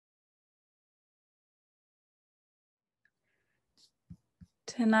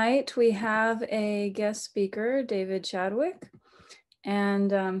Tonight we have a guest speaker, David Chadwick,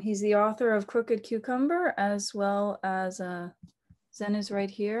 and he's the author of Crooked Cucumber, as well as Zen is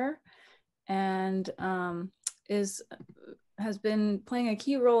Right Here, and has been playing a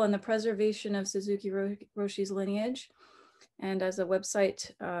key role in the preservation of Suzuki Roshi's lineage, and as a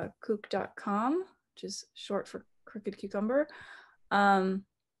website, kook.com, which is short for Crooked Cucumber.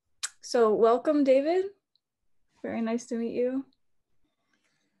 So welcome, David. Very nice to meet you.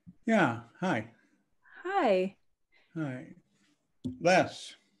 Yeah, hi. Hi. Hi.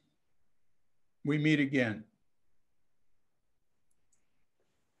 Les, we meet again.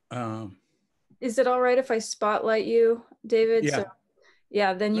 Is it all right if I spotlight you, David? Yeah. So,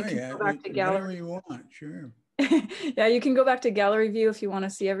 yeah, then you can go back to gallery. Whatever you want, sure. Yeah, you can go back to gallery view if you want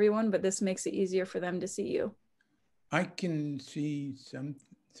to see everyone, but this makes it easier for them to see you. I can see some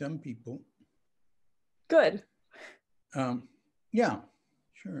people. Good. Yeah,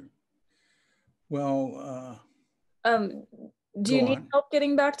 sure. Well, do you need help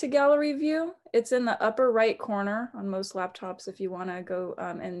getting back to gallery view? It's in the upper right corner on most laptops if you want to go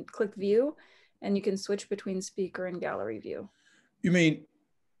and click view, and you can switch between speaker and gallery view. You mean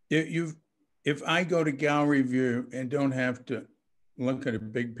if I go to gallery view and don't have to look at a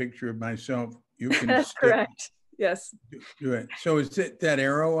big picture of myself, you can That's correct. Yes. Do it. So is it that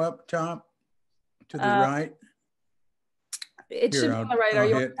arrow up top to the right? It should be on the right. Are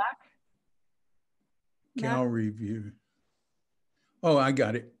you on the back? Gallery view. Oh, I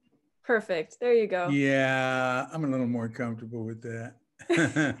got it. Perfect. There you go. Yeah, I'm a little more comfortable with that.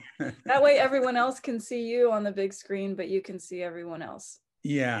 That way everyone else can see you on the big screen, but you can see everyone else.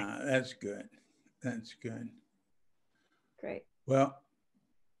 Yeah, that's good. That's good. Great. Well,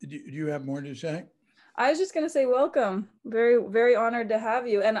 do you have more to say? I was just going to say welcome. Very, very honored to have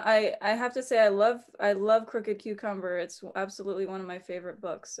you. And I have to say, I love Crooked Cucumber. It's absolutely one of my favorite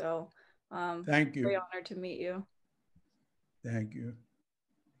books. So thank you. Very honored to meet you. Thank you.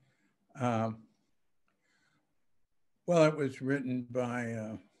 Well, it was written by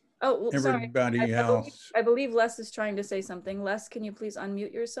everybody else. I believe Les is trying to say something. Les, can you please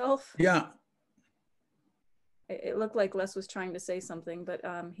unmute yourself? Yeah. It looked like Les was trying to say something, but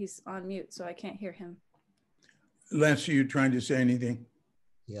he's on mute, so I can't hear him. Les, are you trying to say anything?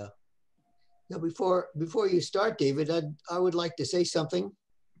 Yeah. Now, before you start, David, I would like to say something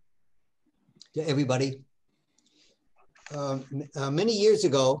to everybody. Many years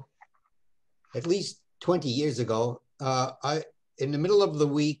ago, at least 20 years ago, in the middle of the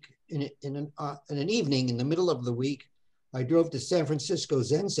week, in an evening in the middle of the week, I drove to San Francisco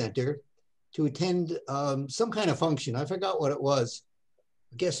Zen Center to attend some kind of function. I forgot what it was,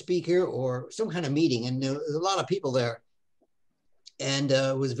 a guest speaker or some kind of meeting, and there was a lot of people there. And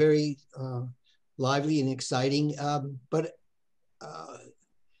it was very lively and exciting. But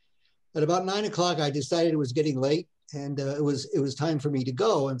at about 9 o'clock, I decided it was getting late, and it was time for me to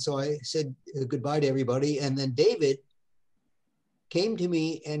go. And so I said goodbye to everybody. And then David came to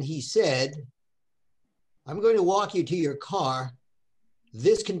me and he said, "I'm going to walk you to your car.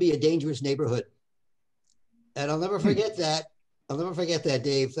 This can be a dangerous neighborhood." And I'll never forget that. I'll never forget that,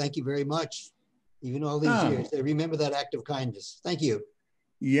 Dave. Thank you very much. Even all these years, I remember that act of kindness. Thank you.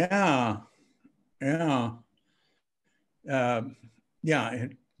 Yeah. Yeah. Yeah,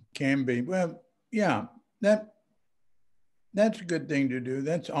 it can be. Well, yeah, that's a good thing to do.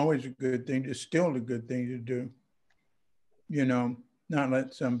 That's always a good thing, to still a good thing to do. You know, not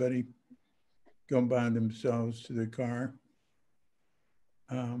let somebody go by themselves to the car.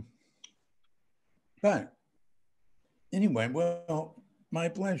 But anyway, well, my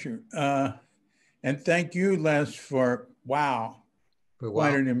pleasure. And thank you, Les, for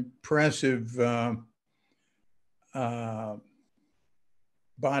quite an impressive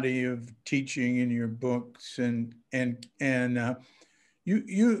body of teaching in your books, and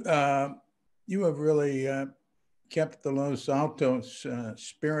you have really kept the Los Altos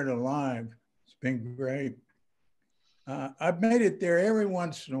spirit alive. It's been great. I've made it there every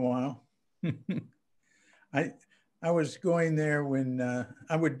once in a while. I was going there when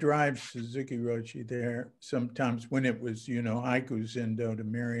I would drive Suzuki Roshi there sometimes when it was, Haiku Zendo to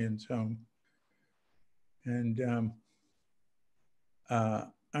Marion's home. And I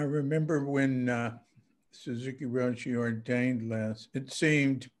remember when Suzuki Roshi ordained Les, it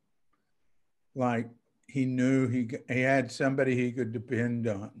seemed like he knew he had somebody he could depend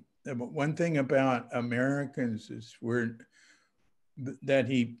on. But one thing about Americans is that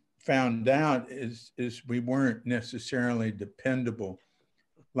he found out is we weren't necessarily dependable.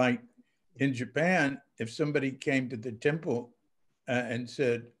 Like in Japan, if somebody came to the temple and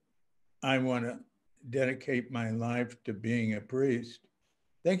said, "I want to dedicate my life to being a priest,"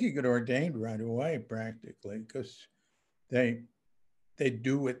 they could get ordained right away practically because they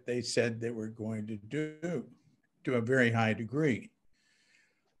do what they said they were going to do to a very high degree.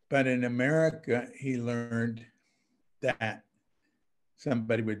 But in America, he learned that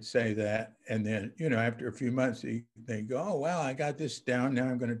somebody would say that, and then after a few months, they go, "Oh well, I got this down. Now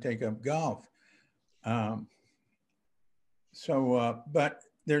I'm going to take up golf." Um, but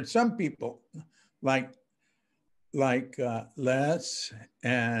there's some people like Les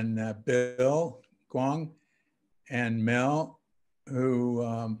and Bill Guang and Mel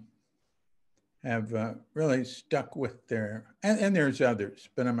who have really stuck with and there's others,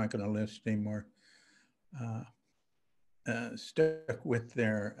 but I'm not going to list anymore. Stuck with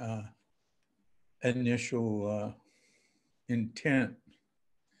their initial intent.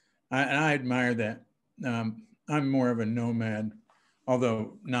 I admire that. I'm more of a nomad,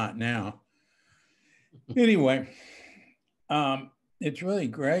 although not now. Anyway, it's really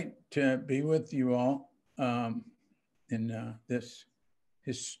great to be with you all in this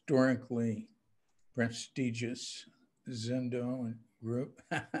historically prestigious Zendo group.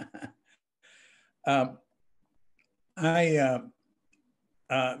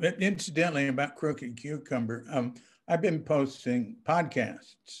 Incidentally, about Crooked Cucumber, I've been posting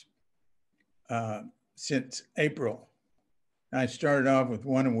podcasts since April. I started off with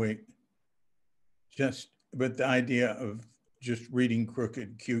one a week, just with the idea of just reading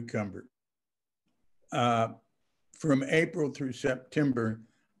Crooked Cucumber. From April through September,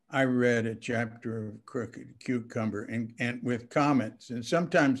 I read a chapter of Crooked Cucumber and with comments. And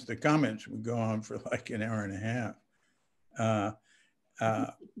sometimes the comments would go on for like an hour and a half.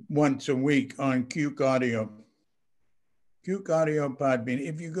 Once a week on Cuke Audio. Cuke Audio Podbean.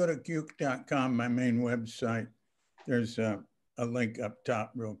 If you go to cuke.com, my main website, there's a link up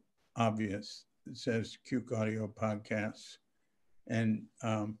top, real obvious. It says Cuke Audio Podcasts.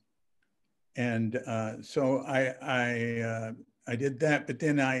 So I did that, but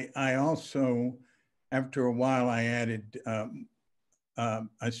then I also, after a while, I added,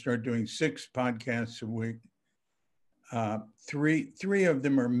 I started doing 6 podcasts a week. Three of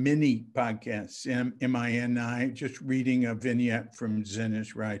them are mini podcasts, MINI, just reading a vignette from Zen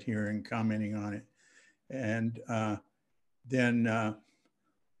is Right Here and commenting on it. And then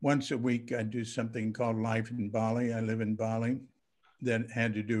once a week, I do something called Life in Bali. I live in Bali, that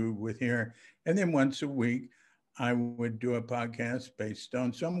had to do with here. And then once a week, I would do a podcast based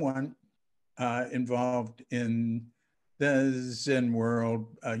on someone involved in the Zen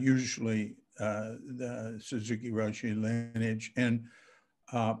world, usually the Suzuki Roshi lineage. And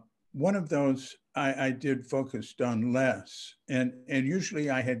one of those I did focused on Les. And usually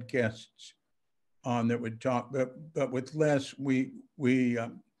I had guests on that would talk, but with Les,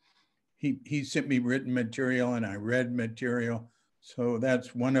 he sent me written material and I read material. So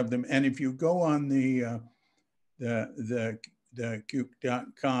that's one of them. And if you go on the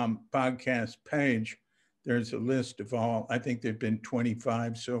Cuke.com podcast page, there's a list of all, I think there've been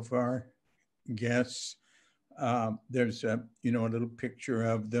 25 so far guests. There's a little picture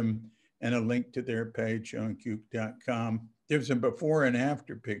of them and a link to their page on Cuke.com. There's a before and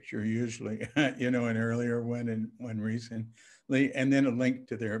after picture usually, an earlier one and one recently, and then a link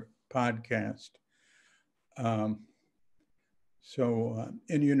to their podcast. I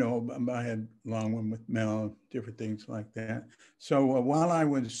had a long one with Mel, different things like that. So while I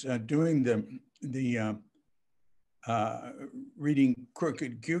was doing the reading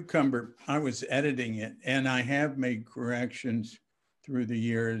Crooked Cucumber, I was editing it, and I have made corrections through the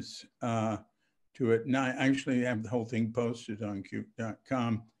years to it. And I actually have the whole thing posted on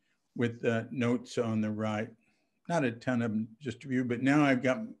Cuke.com with notes on the right. Not a ton of them, just a few, but now I've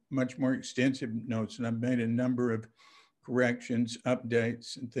got much more extensive notes, and I've made a number of corrections,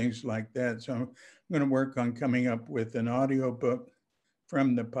 updates, and things like that. So I'm going to work on coming up with an audio book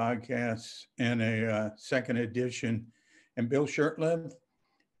from the podcast and a second edition. And Bill Shurtleff,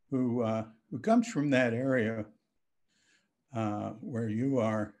 who comes from that area where you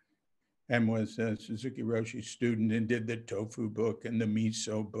are, and was a Suzuki Roshi student and did the tofu book and the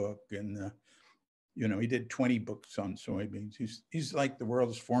miso book, and he did 20 books on soybeans. He's like the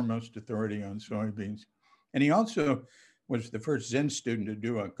world's foremost authority on soybeans, and he also was the first Zen student to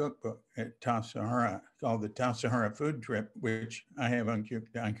do a cookbook at Tassajara called the Tassajara Food Trip, which I have on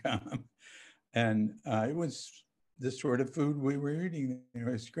Cuke.com. And it was the sort of food we were eating. It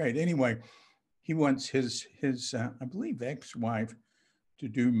was great. Anyway, he wants his I believe, ex-wife to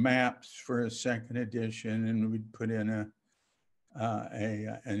do maps for a second edition, and we'd put in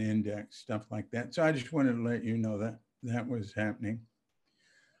an index, stuff like that. So I just wanted to let you know that was happening.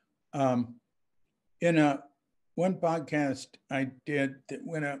 one podcast I did that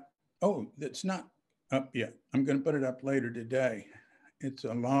went up. Oh, that's not up yet. I'm going to put it up later today. It's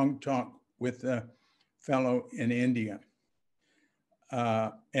a long talk with a fellow in India.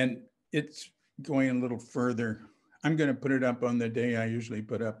 And it's going a little further. I'm going to put it up on the day I usually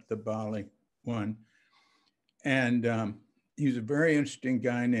put up the Bali one. And he's a very interesting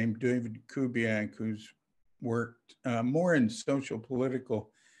guy named David Chadwick, who's worked more in social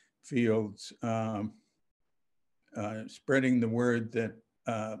political fields, spreading the word that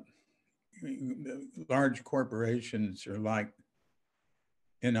large corporations are like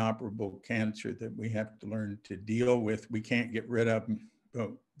inoperable cancer that we have to learn to deal with. We can't get rid of them,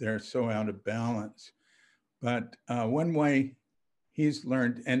 but they're so out of balance. But one way he's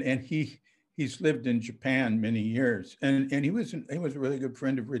learned, and he's lived in Japan many years, and he was a really good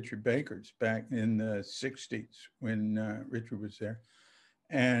friend of Richard Baker's back in the 60s when Richard was there.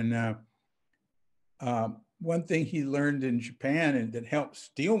 And one thing he learned in Japan and that helps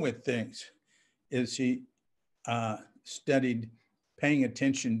deal with things is he studied paying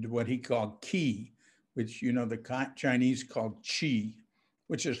attention to what he called qi, which, the Chinese called qi,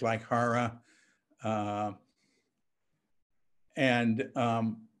 which is like hara. I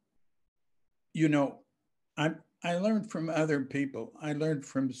learned from other people. I learned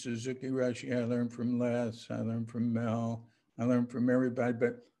from Suzuki Roshi, I learned from Les, I learned from Mel, I learned from everybody,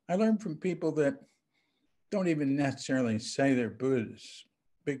 but I learned from people that don't even necessarily say they're Buddhists,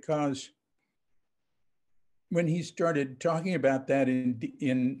 because when he started talking about that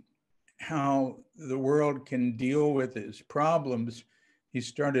in how the world can deal with its problems, he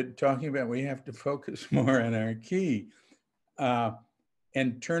started talking about we have to focus more on our qi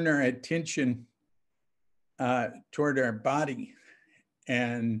and turn our attention toward our body,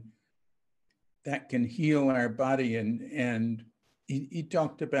 and that can heal our body. And he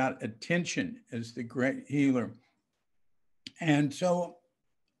talked about attention as the great healer. And so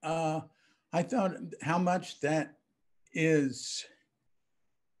I thought how much that is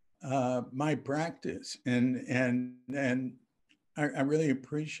my practice, and I really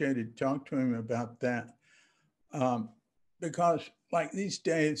appreciated talking to him about that, because like these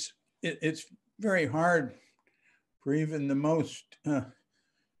days it's very hard for even the most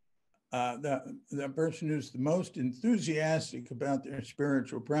the person who's the most enthusiastic about their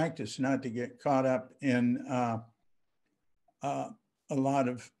spiritual practice not to get caught up in a lot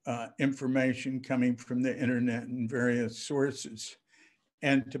of information coming from the internet and various sources,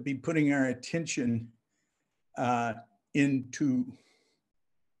 and to be putting our attention into,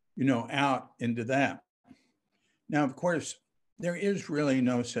 out into that. Now, of course, there is really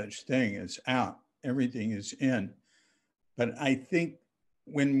no such thing as out. Everything is in. But I think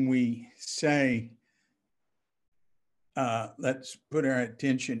when we say, let's put our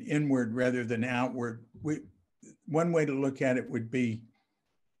attention inward rather than outward, one way to look at it would be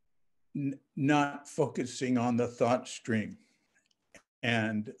not focusing on the thought stream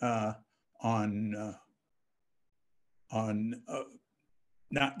and on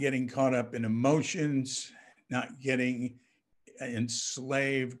not getting caught up in emotions, not getting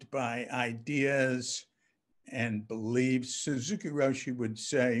enslaved by ideas and beliefs. Suzuki Roshi would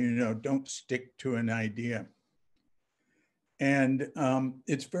say, don't stick to an idea. And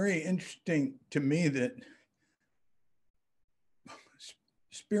it's very interesting to me that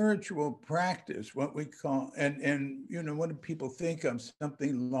spiritual practice, what we call, and what do people think of?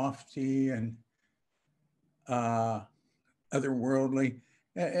 Something lofty and otherworldly.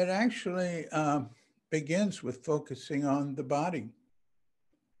 It actually begins with focusing on the body,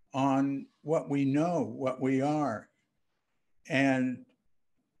 on what we know, what we are, and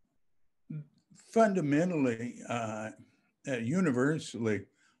fundamentally, universally,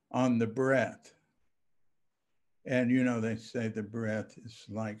 on the breath. And, they say the breath is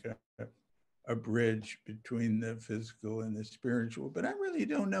like a bridge between the physical and the spiritual, but I really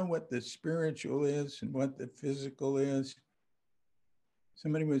don't know what the spiritual is and what the physical is.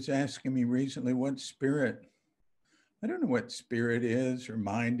 Somebody was asking me recently, what's spirit? I don't know what spirit is or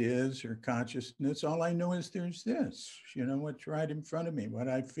mind is or consciousness. All I know is there's this, what's right in front of me, what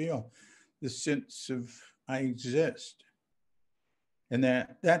I feel, the sense of I exist. And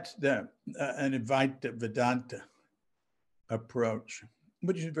that's an Advaita Vedanta approach,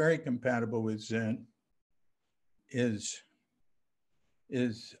 which is very compatible with Zen, is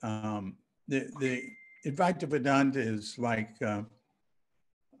the Advaita Vedanta is like,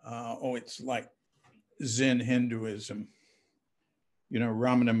 it's like Zen Hinduism.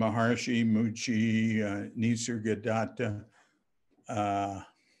 Ramana Maharshi, Muchi, Nisargadatta,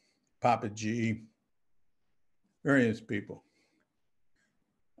 Papaji, various people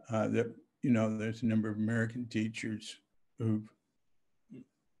that there's a number of American teachers who've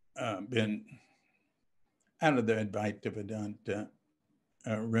been out of the Advaita Vedanta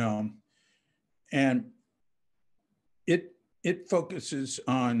realm, and it focuses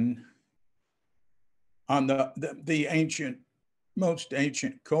on the ancient, most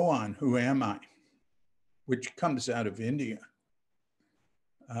ancient koan, who am I, which comes out of India.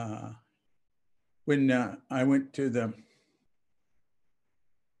 When I went to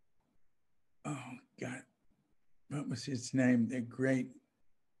oh God, what was his name? The great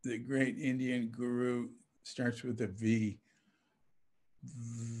Indian guru, starts with a V.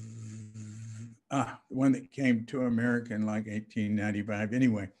 The one that came to America in like 1895.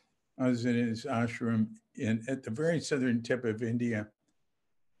 Anyway, I was in his ashram at the very southern tip of India.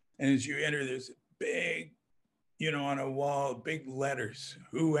 And as you enter, there's a big, on a wall, big letters,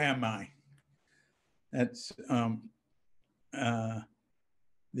 "Who am I?" That's the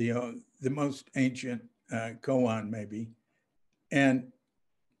most ancient koan, maybe. And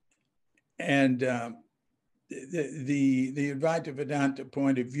the Advaita Vedanta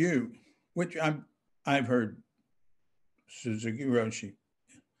point of view, which I've heard Suzuki Roshi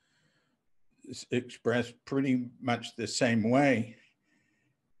expressed pretty much the same way,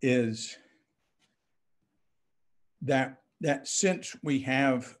 is that sense we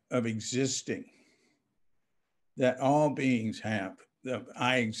have of existing, that all beings have, that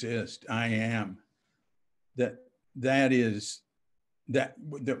I exist, I am,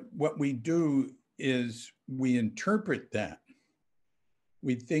 what we do is we interpret that.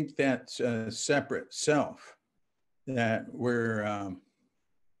 We think that's a separate self, that we're,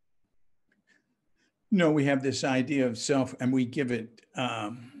 we have this idea of self, and we give it,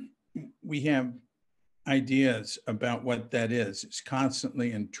 we have ideas about what that is. It's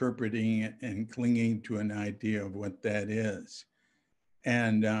constantly interpreting it and clinging to an idea of what that is.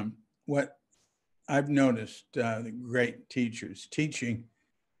 And what I've noticed the great teachers teaching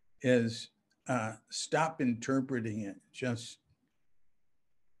is stop interpreting it. Just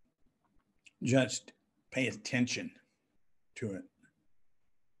pay attention to it.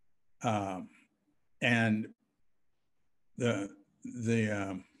 And the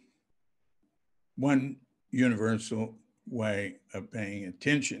one universal way of paying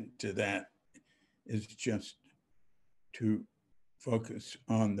attention to that is just to focus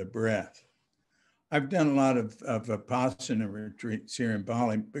on the breath. I've done a lot of Vipassana retreats here in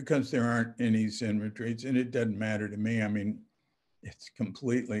Bali because there aren't any Zen retreats, and it doesn't matter to me. I mean, it's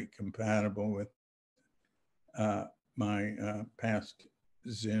completely compatible with my past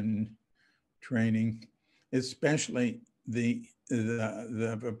Zen training, especially the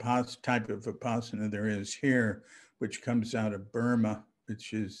type of Vipassana there is here, which comes out of Burma,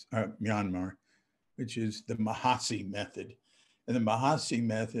 which is Myanmar, which is the Mahasi method. And the Mahasi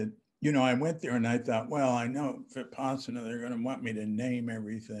method, I went there and I thought, well, I know Vipassana, they're going to want me to name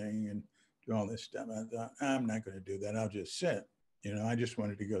everything and do all this stuff. I thought, I'm not going to do that. I'll just sit. I just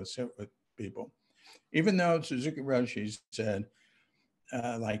wanted to go sit with people. Even though Suzuki Roshi said,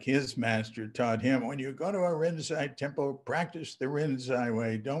 like his master taught him, when you go to a Rinzai temple, practice the Rinzai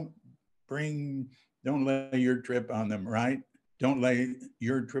way. Don't lay your trip on them, right? Don't lay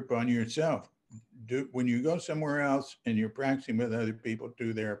your trip on yourself. When you go somewhere else and you're practicing with other people,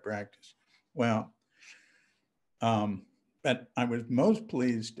 do their practice. Well, but I was most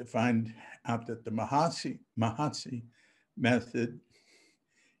pleased to find out that the Mahasi method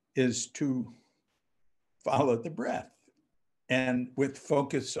is to follow the breath, and with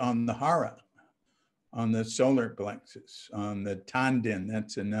focus on the hara, on the solar plexus, on the tanden.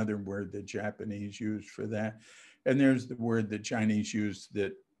 That's another word the Japanese use for that. And there's the word the Chinese use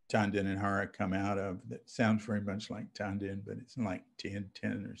that tanden and hara come out of that sounds very much like tanden, but it's like ten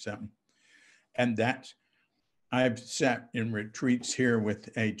or something. And I've sat in retreats here with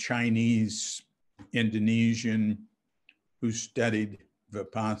a Chinese Indonesian who studied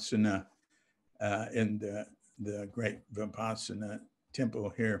Vipassana in the great Vipassana temple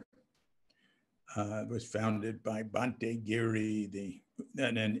here. It was founded by Bhante Giri,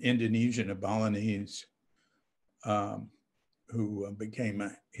 an Indonesian, a Balinese, who became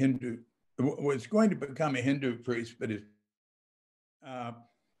a Hindu, was going to become a Hindu priest, but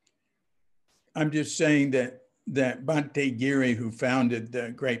I'm just saying that Bhante Giri, who founded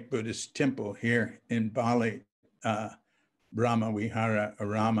the great Buddhist temple here in Bali, Brahma Vihara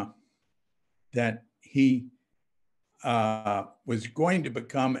Arama, that he was going to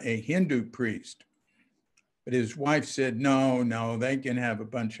become a Hindu priest. But his wife said, no, they can have a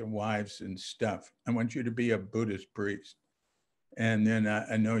bunch of wives and stuff. I want you to be a Buddhist priest. And then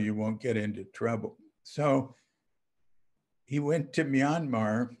I know you won't get into trouble. So he went to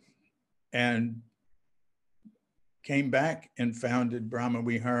Myanmar and came back and founded Brahma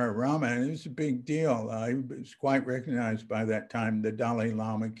Vihara Rama, and it was a big deal. It was quite recognized by that time. The Dalai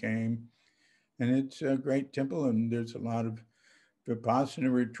Lama came, and it's a great temple, and there's a lot of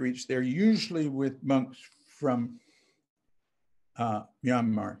Vipassana retreats there, usually with monks from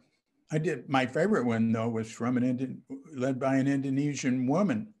Myanmar. My favorite one, though, was led by an Indonesian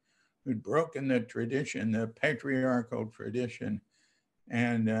woman who'd broken the tradition, the patriarchal tradition,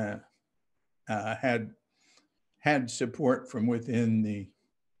 and had support from within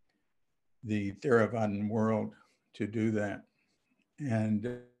the Theravadan world to do that.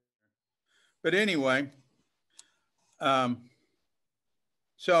 And but anyway, so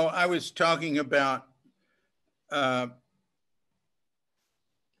I was talking about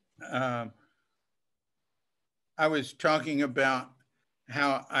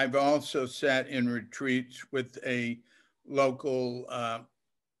how I've also sat in retreats with a local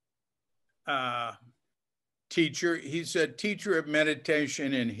teacher. He's a teacher of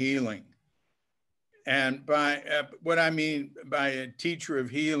meditation and healing. And by what I mean by a teacher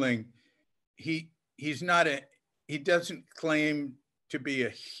of healing, he doesn't claim to be a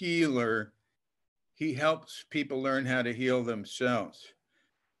healer. He helps people learn how to heal themselves.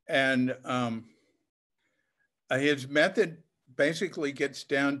 And his method basically gets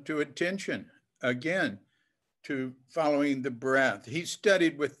down to attention, again, to following the breath. He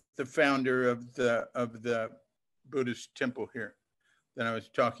studied with the founder of the Buddhist temple here that I was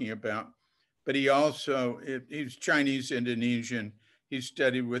talking about, but he's Chinese Indonesian. He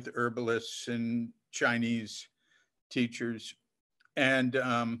studied with herbalists and Chinese teachers, and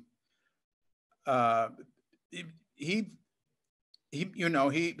he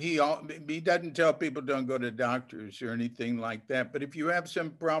doesn't tell people don't go to doctors or anything like that. But if you have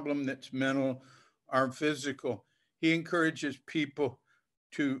some problem that's mental or physical, he encourages people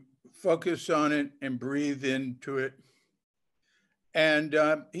to focus on it and breathe into it. And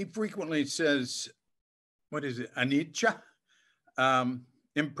he frequently says, what is it? Anicca,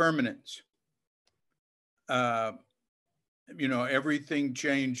 impermanence. Everything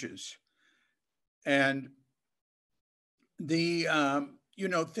changes. And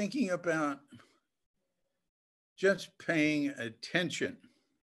thinking about just paying attention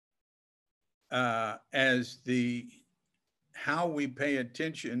as how we pay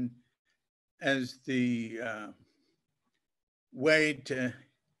attention as the way to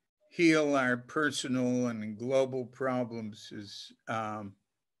heal our personal and global problems is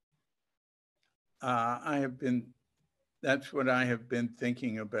that's what I have been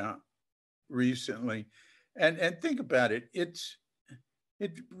thinking about recently. And think about it, it's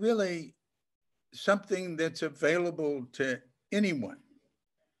really something that's available to anyone.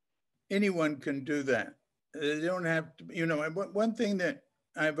 Anyone can do that. They don't have to, one thing that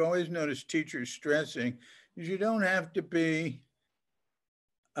I've always noticed teachers stressing is you don't have to be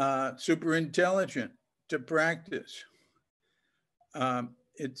super intelligent to practice.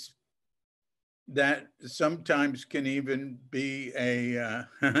 It's that sometimes can even be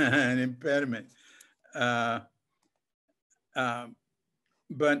an impediment. But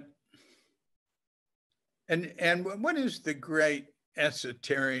what is the great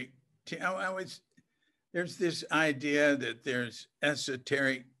esoteric? There's this idea that there's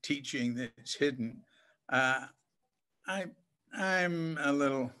esoteric teaching that's hidden. I'm a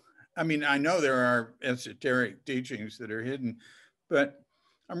little. I mean, I know there are esoteric teachings that are hidden, but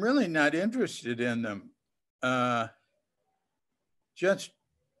I'm really not interested in them. Just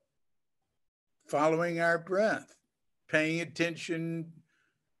following our breath, paying attention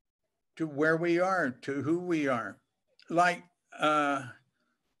to where we are, to who we are. Like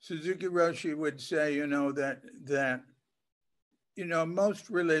Suzuki Roshi would say, that most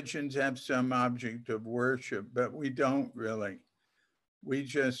religions have some object of worship, but we don't really. We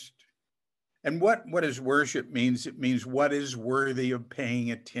just, and what does worship means? It means what is worthy of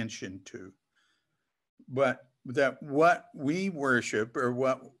paying attention to. But that what we worship or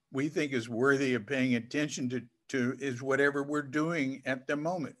what we think is worthy of paying attention to is whatever we're doing at the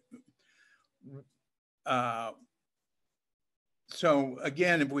moment. So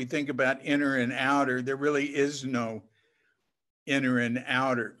again, if we think about inner and outer, there really is no inner and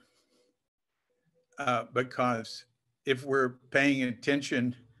outer, because if we're paying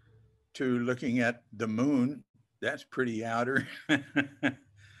attention to looking at the moon, that's pretty outer,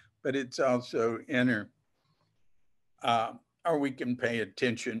 but it's also inner. Or we can pay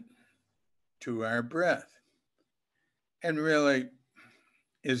attention to our breath. And really,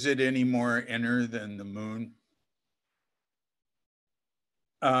 is it any more inner than the moon?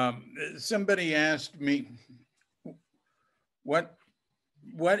 Somebody asked me, what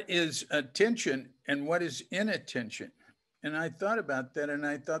what is attention and what is inattention? And I thought about that, and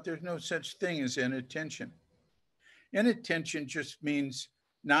I thought there's no such thing as inattention. Inattention just means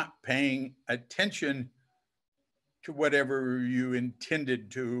not paying attention to whatever you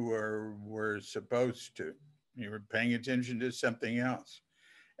intended to or were supposed to. You were paying attention to something else.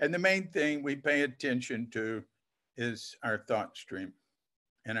 And the main thing we pay attention to is our thought stream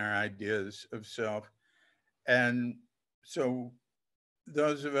and our ideas of self. And so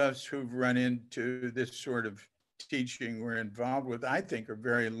those of us who've run into this sort of teaching we're involved with, I think are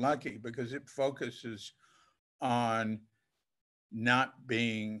very lucky because it focuses on not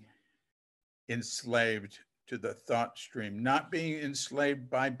being enslaved to the thought stream, not being enslaved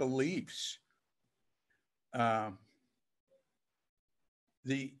by beliefs.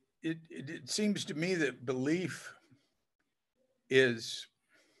 It seems to me that belief is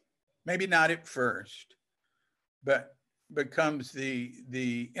maybe not at first, but becomes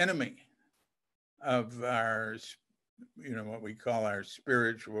the enemy of our, what we call our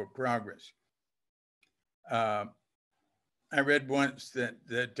spiritual progress. I read once that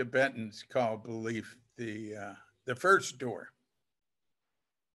the Tibetans call belief the first door,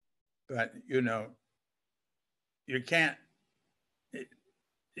 but you can't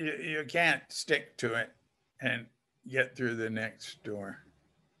stick to it and get through the next door.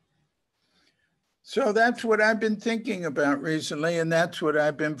 So that's what I've been thinking about recently, and that's what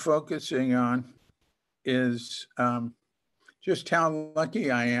I've been focusing on, is just how lucky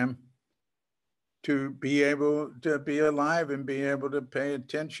I am to be able to be alive and be able to pay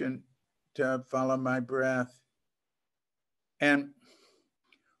attention, to follow my breath. And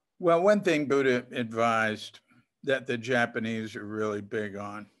well, one thing Buddha advised that the Japanese are really big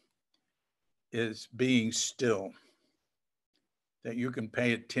on is being still, that you can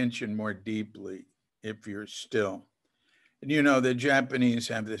pay attention more deeply if you're still. And the Japanese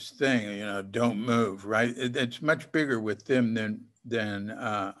have this thing, don't move, right? It's much bigger with them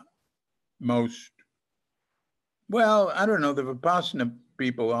than most. Well, I don't know, the Vipassana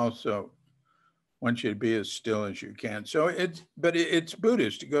people also want you to be as still as you can. So it's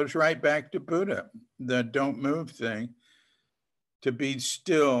Buddhist. It goes right back to Buddha, the don't move thing. To be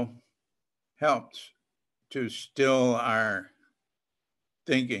still helps to still our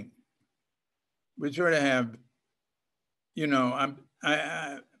thinking. We sort of have,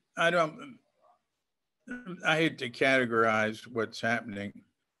 I hate to categorize what's happening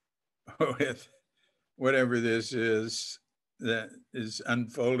with whatever this is that is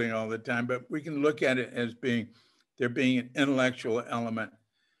unfolding all the time, but we can look at it as there being an intellectual element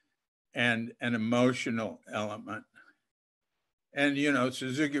and an emotional element. And,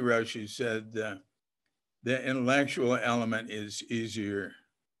 Suzuki Roshi said the intellectual element is easier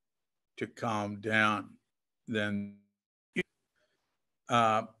to calm down than,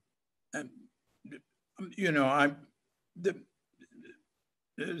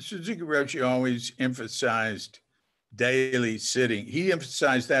 Suzuki Roshi always emphasized daily sitting. He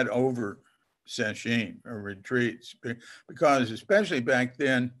emphasized that over sesshin or retreats because especially back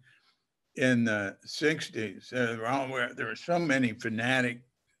then in the 60s, there were so many fanatic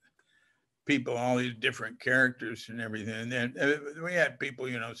people, all these different characters and everything. And then we had people,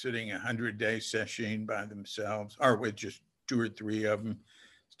 sitting 100-day sesshin by themselves or with just 2 or 3 of them,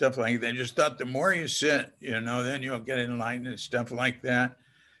 stuff like that. They just thought the more you sit, then you'll get enlightened and stuff like that.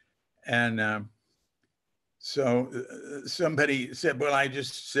 And so somebody said, well, I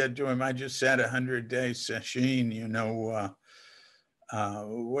just said to him, I just sat 100-day sesshin,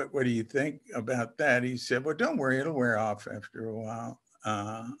 what do you think about that? He said, well, don't worry, it'll wear off after a while.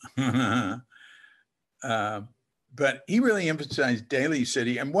 But he really emphasized daily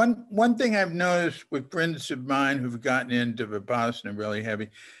sitting. And one thing I've noticed with friends of mine who've gotten into Vipassana really heavy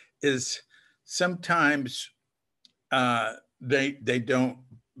is sometimes they don't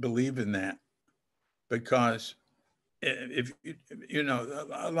believe in that, because if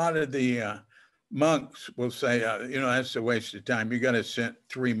a lot of the monks will say, that's a waste of time. You got to sit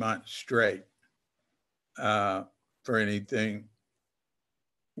 3 months straight for anything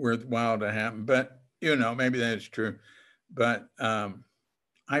worthwhile to happen. But, maybe that's true. But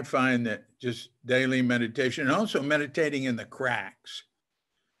I find that just daily meditation, and also meditating in the cracks.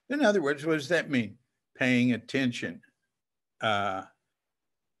 In other words, what does that mean? Paying attention,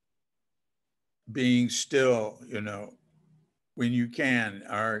 being still, when you can,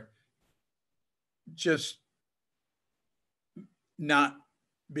 or just not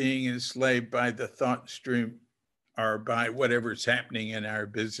being enslaved by the thought stream or by whatever's happening in our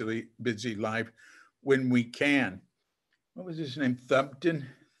busy life when we can. What was his name? Thumpton,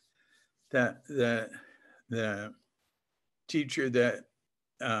 the teacher that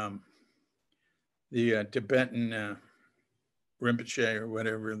um, the Tibetan Rinpoche or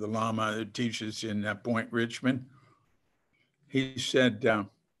whatever, the Lama that teaches in Point Richmond. He said,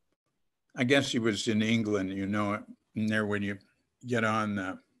 I guess he was in England, you know it, and there when you get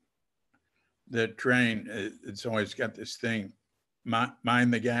on the train, it's always got this thing,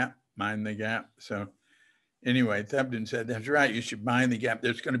 mind the gap, mind the gap. So anyway, Thubden said, that's right, you should mind the gap.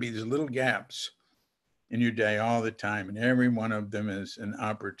 There's going to be these little gaps in your day all the time, and every one of them is an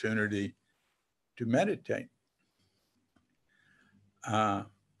opportunity to meditate. Or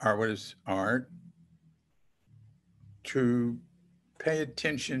what is art? To pay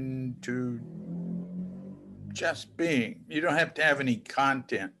attention to just being. You don't have to have any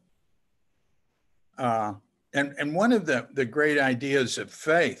content. And one of the great ideas of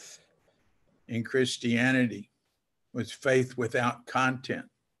faith in Christianity was faith without content.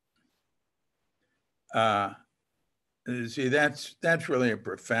 See, that's really a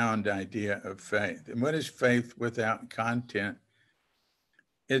profound idea of faith. And what is faith without content?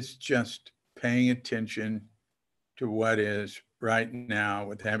 It's just paying attention to what is right now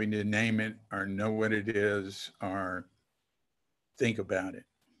with having to name it or know what it is or think about it.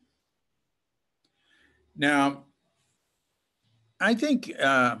 Now, I think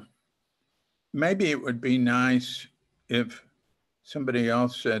maybe it would be nice if somebody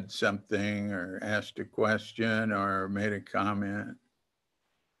else said something or asked a question or made a comment.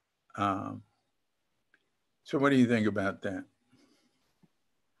 So what do you think about that?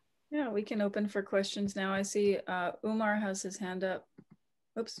 Yeah, we can open for questions now. I see Umar has his hand up.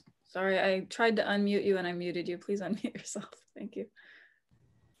 Oops, sorry, I tried to unmute you and I muted you. Please unmute yourself. Thank you.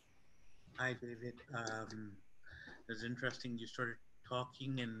 Hi, David. It was interesting you started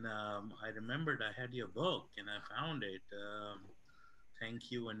talking and I remembered I had your book and I found it. Thank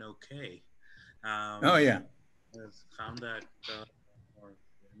You and Okay. Oh, yeah. I found that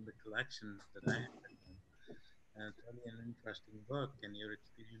in the collection that I have. And it's really an interesting book, and your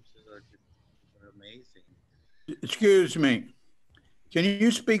experiences are amazing. Excuse me. Can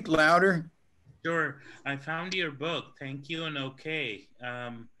you speak louder? Sure. I found your book, Thank You and Okay.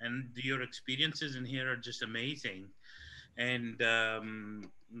 And your experiences in here are just amazing. And I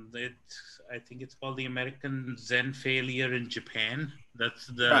think it's called The American Zen Failure in Japan. That's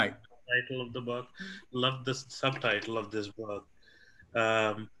the title of the book. Love the subtitle of this book.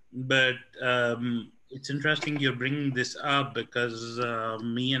 But it's interesting you're bringing this up because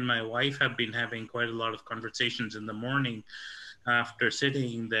me and my wife have been having quite a lot of conversations in the morning after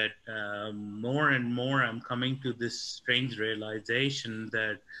sitting that more and more I'm coming to this strange realization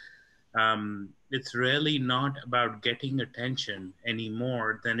that it's really not about getting attention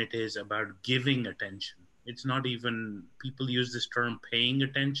anymore than it is about giving attention. It's not even, people use this term paying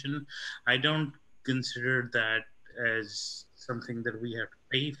attention. I don't consider that as something that we have to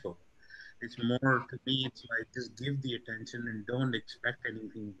pay for. It's more, to me, it's like just give the attention and don't expect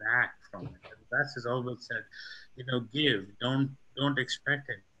anything back from it. And Bess has always said, you know, give, don't expect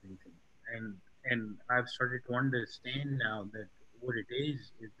anything. And I've started to understand now that what it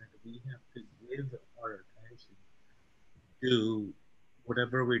is that we have to give our attention to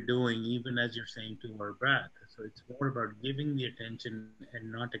whatever we're doing, even as you're saying, to our breath. So it's more about giving the attention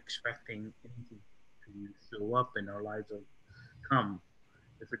and not expecting anything to show up in our lives or come.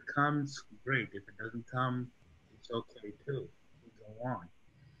 If it comes, great. If it doesn't come, it's okay too. We go on.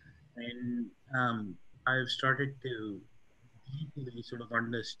 And I've started to deeply sort of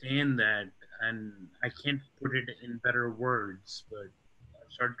understand that, and I can't put it in better words, but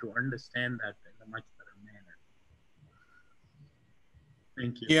I've started to understand that in a much better manner.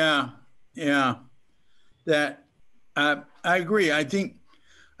 Thank you. Yeah. That I agree. I think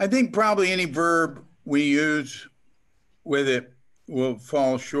probably any verb we use with it will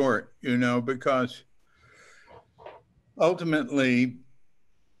fall short, you know, because ultimately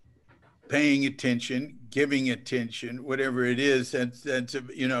paying attention, giving attention, whatever it is, that's a,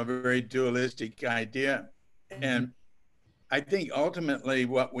 you know, a very dualistic idea. And I think ultimately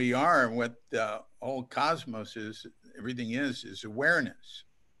what we are, what the whole cosmos is, everything is awareness,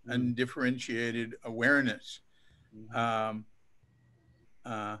 undifferentiated awareness. Ramana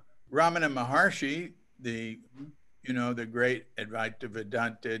Maharshi, the great Advaita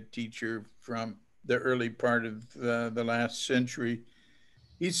Vedanta teacher from the early part of the last century,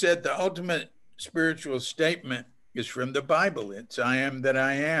 he said the ultimate spiritual statement is from the Bible. It's I am that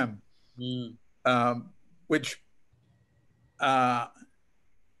I am, which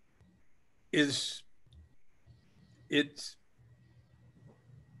is it's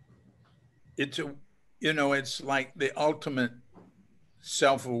a, you know, it's like the ultimate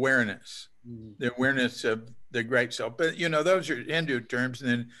self-awareness, the awareness of the great self. But, you know, those are Hindu terms. And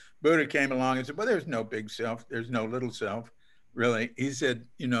then Buddha came along and said, well, there's no big self. There's no little self, really. He said,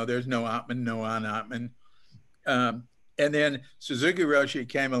 you know, there's no Atman, no Anatman. And then Suzuki Roshi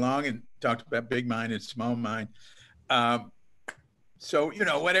came along and talked about big mind and small mind. So, you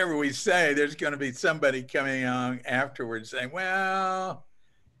know, whatever we say, there's going to be somebody coming on afterwards saying, well,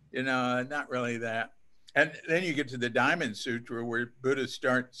 you know, not really that. And then you get to the Diamond Sutra where Buddha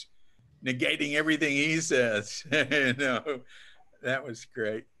starts negating everything he says. You know, that was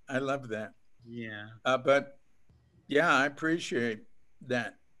great. I love that. Yeah. But yeah, I appreciate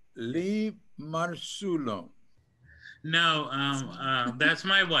that. Lee Marsulo. No, that's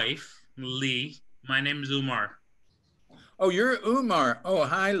my wife, Lee. My name is Umar. Oh, you're Umar. Oh,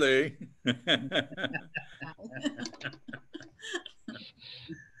 hi, Lee.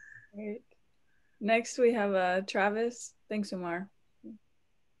 Great. Next, we have Travis. Thanks, Umar.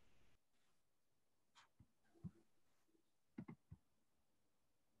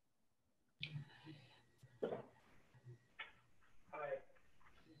 Hi.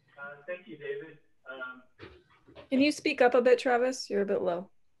 Thank you, David. Can you speak up a bit, Travis? You're a bit low.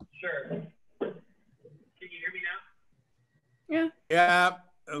 Sure. Can you hear me now? Yeah. Yeah,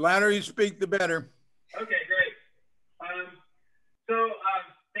 the louder you speak, the better. Okay, great. So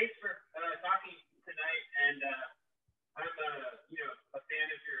thanks for talking tonight, and I'm a fan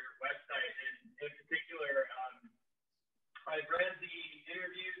of your website, and in particular, I've read the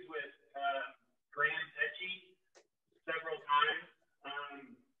interviews with Graham Petchy several times,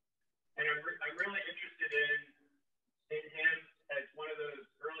 and I'm really interested in him as one of those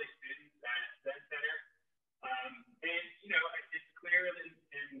early students at Zen Center. And you know, it's clear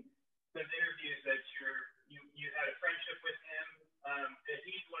in those interviews that you had a friendship with him. And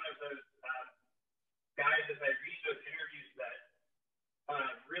he's one of those guys, as I read those interviews, that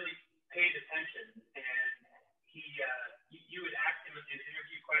really paid attention. And you would ask him an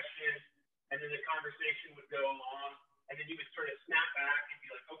interview question, and then the conversation would go along, and then you would sort of snap back and be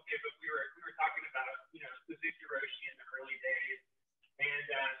like, okay, but we were talking about, you know, Suzuki Roshi in the early days. And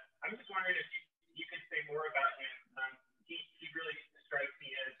I'm just wondering if you could say more about him. He really strikes me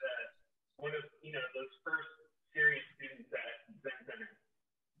as one of, you know, those first serious students at Zen Center.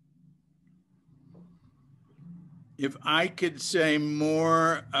 If I could say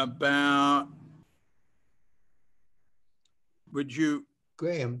more about, would you?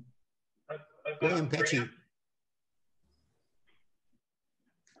 Graham. Graham Petchy.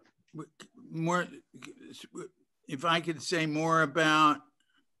 More, if I could say more about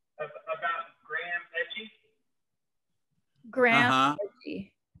Graham Petchy? Graham.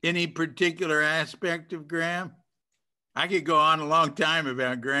 Any particular aspect of Graham? I could go on a long time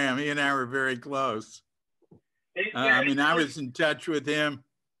about Graham. He and I were very close. I mean, I was in touch with him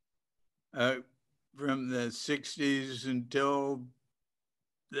from the 60s until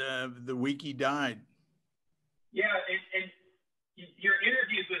the week he died. Yeah, and your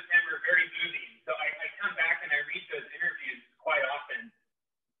interviews with him are very moving. So I come back and I read those interviews quite often.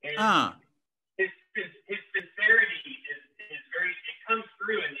 And his sincerity is very, it comes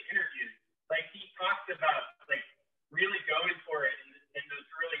through in the interviews. Like he talks about like really going for it in those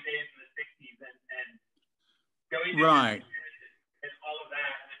early days in the 60s and going right. And all of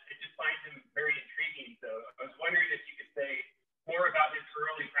that. And it just finds him very intriguing. So I was wondering if you could say more about his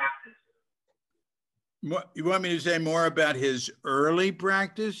early practice. You want me to say more about his early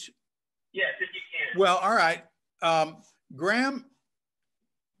practice? Yes, if you can. Well, all right. Graham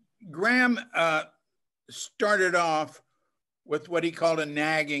started off with what he called a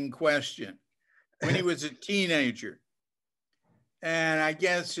nagging question when he was a teenager. And I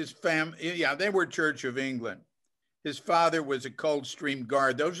guess his family, yeah, they were Church of England. His father was a Coldstream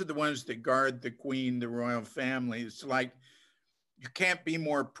Guard. Those are the ones that guard the Queen, the royal family. It's like, you can't be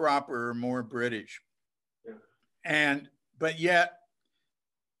more proper or more British. Yeah. But yet,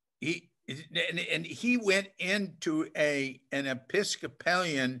 he went into an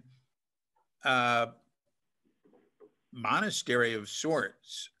Episcopalian monastery of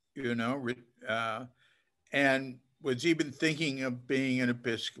sorts, you know, and was even thinking of being an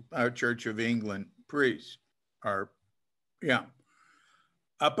Church of England priest,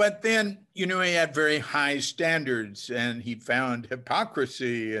 but then, you know, he had very high standards and he found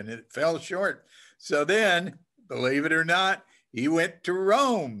hypocrisy and it fell short. So then, believe it or not, he went to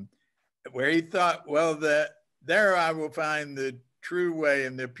Rome, where he thought, well, there I will find the true way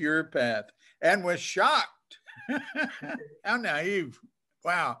and the pure path, and was shocked. How naive.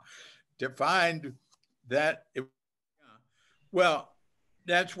 Wow. To find that. Well,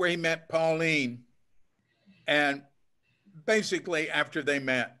 that's where he met Pauline. And basically, after they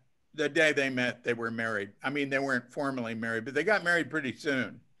met, the day they met, they were married. I mean, they weren't formally married, but they got married pretty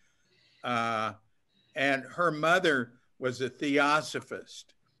soon. And her mother was a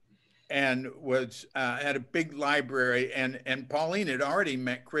theosophist and was had a big library. And Pauline had already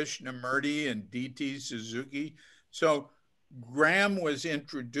met Krishnamurti and D.T. Suzuki. So Graham was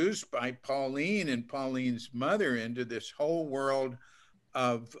introduced by Pauline and Pauline's mother into this whole world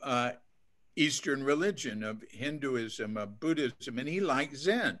of Eastern religion, of Hinduism, of Buddhism, and he liked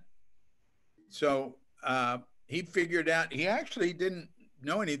Zen. So he figured out, he actually didn't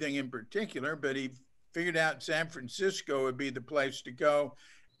know anything in particular, but he figured out San Francisco would be the place to go,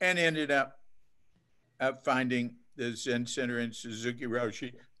 and ended up finding the Zen Center in Suzuki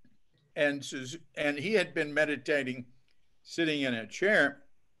Roshi. And he had been meditating, sitting in a chair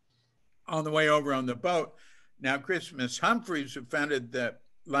on the way over on the boat. Now, Christmas Humphreys, who founded the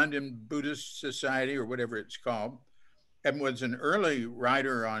London Buddhist Society, or whatever it's called, and was an early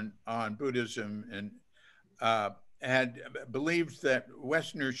writer on Buddhism, and had believed that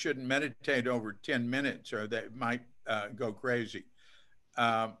Westerners shouldn't meditate over 10 minutes or they might go crazy.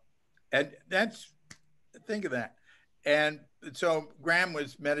 And that's, think of that. And so Graham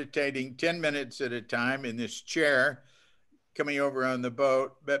was meditating 10 minutes at a time in this chair coming over on the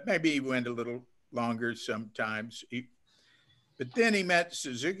boat, but maybe he went a little longer sometimes. But then he met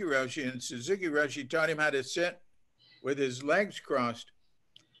Suzuki Roshi, and Suzuki Roshi taught him how to sit with his legs crossed.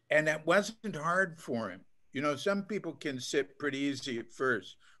 And that wasn't hard for him. You know, some people can sit pretty easy at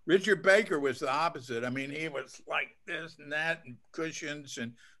first. Richard Baker was the opposite. I mean, he was like this and that and cushions,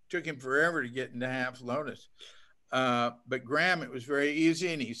 and took him forever to get into half lotus. But Graham, it was very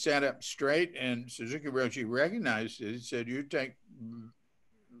easy, and he sat up straight, and Suzuki Roshi recognized it. He said, you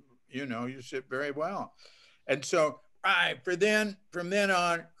sit very well. And so, from then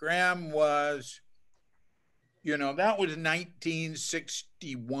on, Graham was, that was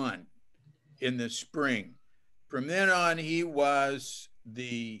 1961 in the spring. From then on, he was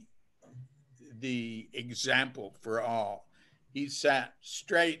the example for all. He sat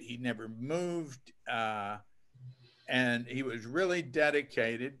straight, he never moved, and he was really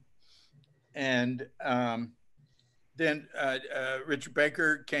dedicated. And then Richard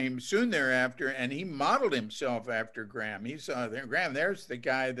Baker came soon thereafter, and he modeled himself after Graham. He saw Graham, there's the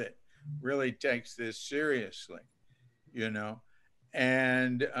guy that really takes this seriously,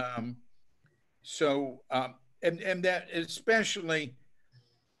 and and that especially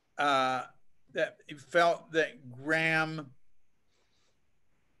that he felt that Graham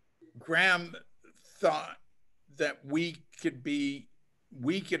thought that we could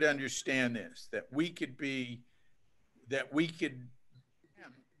understand this,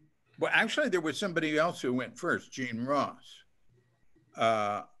 well, actually there was somebody else who went first. Gene Ross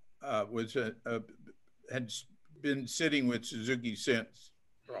had been sitting with Suzuki since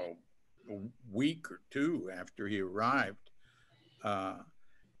a week or two after he arrived. But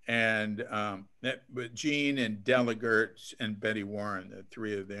Gene and Della Gertz and Betty Warren, the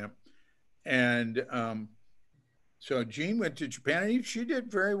three of them. And so Gene went to Japan, and she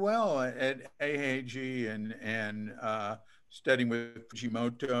did very well at AAG and studying with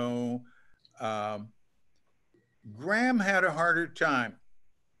Fujimoto. Graham had a harder time.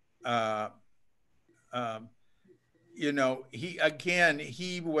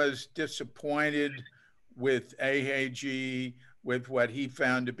 He was disappointed with AAG, with what he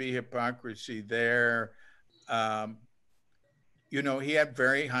found to be hypocrisy there. He had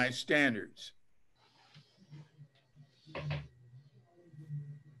very high standards.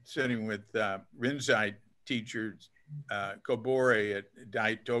 Sitting with Rinzai teachers, Kobori at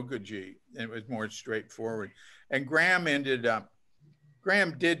Daitokuji, it was more straightforward. And Graham did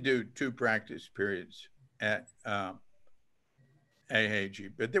do 2 practice periods at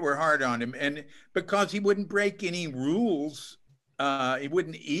AAG, but they were hard on him. And because he wouldn't break any rules, he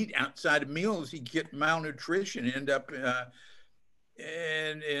wouldn't eat outside of meals, he'd get malnutrition, end up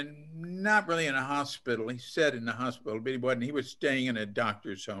and not really in a hospital. He said in the hospital, but he wasn't. He was staying in a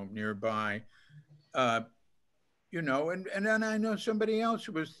doctor's home nearby. And then I know somebody else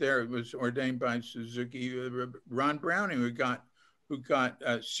who was there, who was ordained by Suzuki, Ron Browning, who got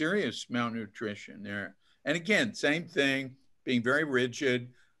serious malnutrition there. And again, same thing, being very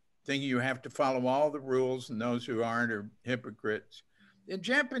rigid, thinking you have to follow all the rules, and those who aren't are hypocrites. The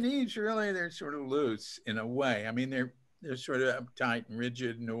Japanese, really, they're sort of loose in a way. I mean, they're sort of uptight and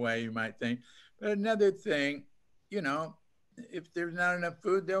rigid in a way you might think. But another thing, if there's not enough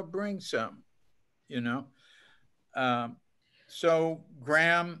food, they'll bring some, So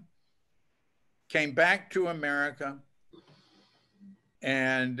Graham came back to America,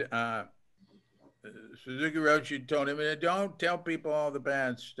 and Suzuki Roshi told him, don't tell people all the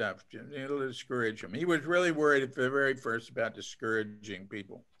bad stuff. It'll discourage them. He was really worried at the very first about discouraging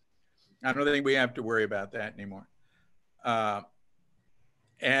people. I don't think we have to worry about that anymore.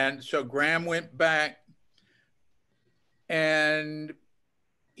 And so Graham went back, and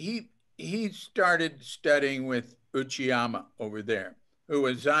he started studying with Uchiyama over there, who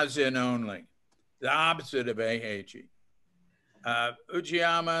was Zazen only, the opposite of Eiheiji.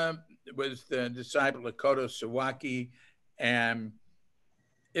 Uchiyama was the disciple of Kodo Sawaki, and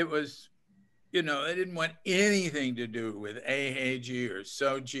it was, they didn't want anything to do with Eiheiji or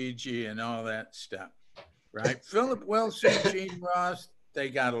Sojiji and all that stuff, right? Philip Wilson, Gene Ross, they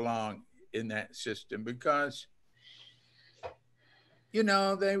got along in that system because,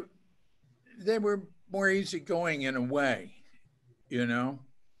 they were more easygoing in a way,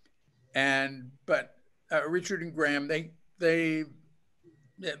 but Richard and Graham, they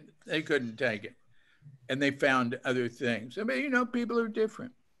couldn't take it, and they found other things. I mean, people are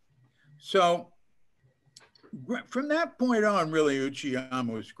different. So from that point on, really,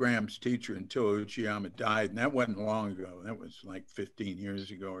 Uchiyama was Graham's teacher until Uchiyama died, and that wasn't long ago. That was like 15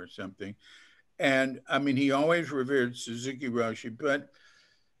 years ago or something. And I mean, he always revered Suzuki Roshi, but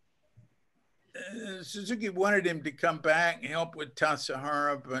Suzuki wanted him to come back and help with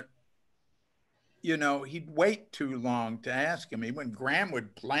Tassajara, but he'd wait too long to ask him. When Graham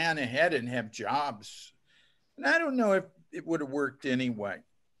would plan ahead and have jobs, and I don't know if it would have worked anyway.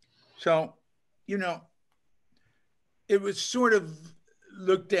 So, it was sort of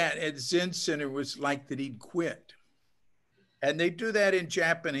looked at Zen Center was like that he'd quit. And they do that in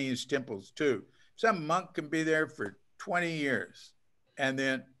Japanese temples too. Some monk can be there for 20 years and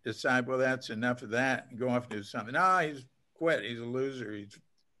then decide, well, that's enough of that, and go off and do something. No, he's quit. He's a loser.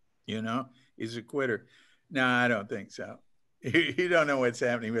 He's a quitter. No, I don't think so. You don't know what's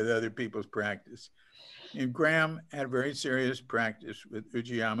happening with other people's practice. And Graham had a very serious practice with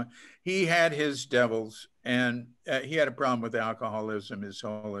Uchiyama. He had his devils, and he had a problem with alcoholism his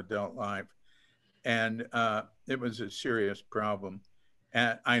whole adult life. And it was a serious problem.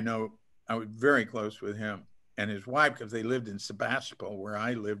 And I know I was very close with him and his wife because they lived in Sebastopol, where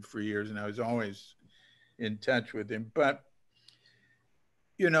I lived for years, and I was always in touch with him. But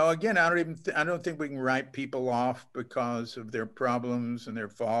again, I don't think we can write people off because of their problems and their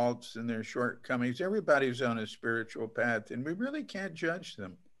faults and their shortcomings. Everybody's on a spiritual path, and we really can't judge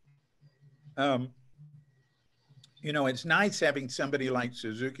them. It's nice having somebody like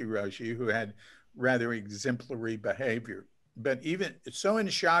Suzuki Roshi who had rather exemplary behavior. But even Soen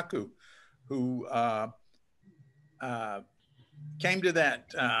Shaku, who came to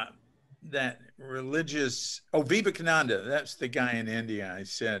that religious, Vivekananda, that's the guy in India.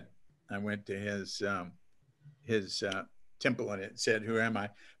 I went to his temple, and it said, who am I?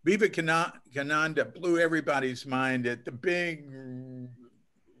 Vivekananda blew everybody's mind at the big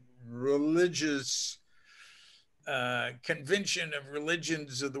religious convention of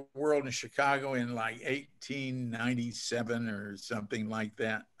religions of the world in Chicago in like 1897 or something like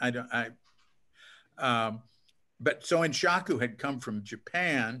that. But Soen Shaku had come from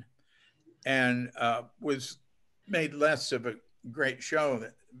Japan and was made less of a great show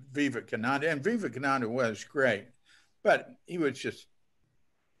than Vivekananda. And Vivekananda was great, but he was just,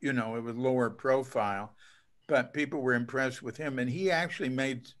 it was lower profile. But people were impressed with him, and he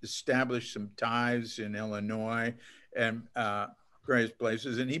actually established some ties in Illinois and various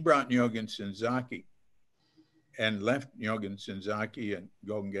places. And he brought Nyogen Senzaki and left Nyogen Senzaki at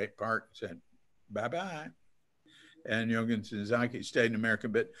Golden Gate Park and said, bye-bye. And Nyogen Senzaki stayed in America.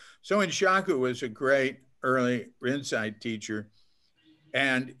 But Soen Shaku was a great early Rinzai teacher,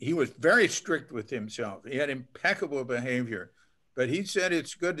 and he was very strict with himself. He had impeccable behavior. But he said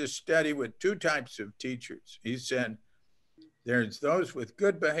it's good to study with two types of teachers. He said there's those with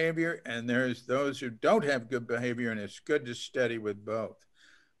good behavior and there's those who don't have good behavior, and it's good to study with both.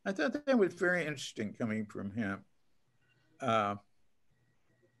 I thought that was very interesting coming from him.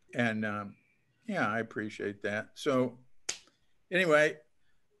 Yeah, I appreciate that. So anyway,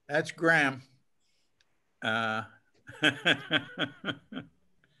 that's Graham. Yeah.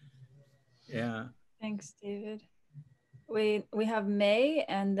 Thanks, David. We have May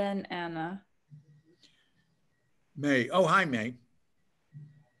and then Anna. May. Oh, hi, May.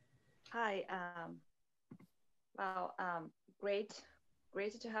 Hi. Wow. Great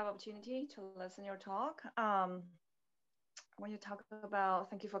to have opportunity to listen your talk. When you talk about,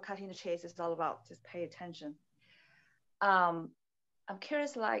 thank you for cutting the chase. It's all about just pay attention. I'm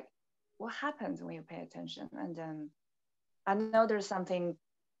curious, like, what happens when you pay attention? And then I know there's something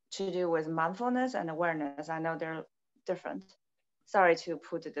to do with mindfulness and awareness. I know they're different. sorry to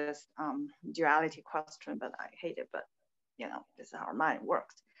put this duality question, but I hate it, but you know, this is how our mind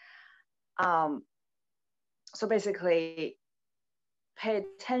works. So basically, pay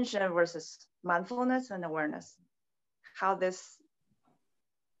attention versus mindfulness and awareness. How this,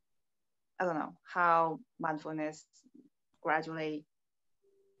 I don't know, how mindfulness gradually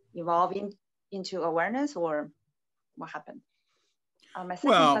evolving into awareness, or what happened? My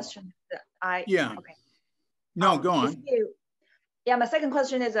second question, yeah. Okay. No, go on. Yeah, my second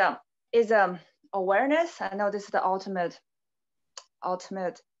question is awareness. I know this is the ultimate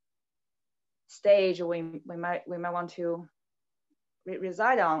stage we might want to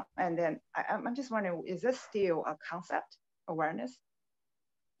reside on, and then I'm just wondering, is this still a concept, awareness,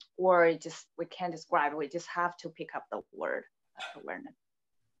 or just we can't describe it, we just have to pick up the word awareness?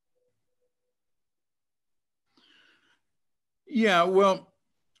 Yeah, well,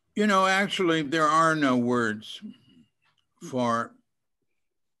 you know, actually there are no words for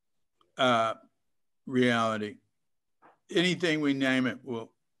reality. Anything we name it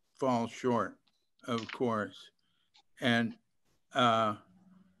will fall short, of course. And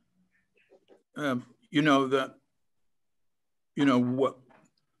you know,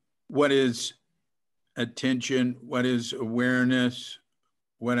 what is attention? What is awareness?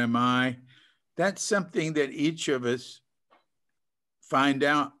 What am I? That's something that each of us find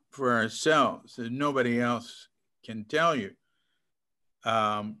out for ourselves, that nobody else can tell you.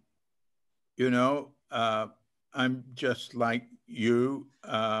 You know, I'm just like you.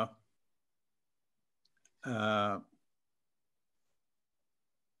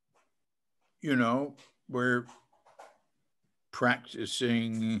 You know, we're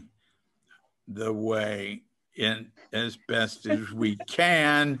practicing the way in as best as we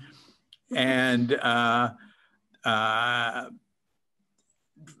can, and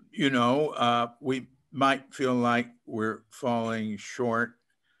you know, we might feel like we're falling short.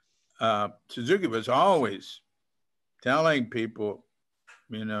 Suzuki was always telling people,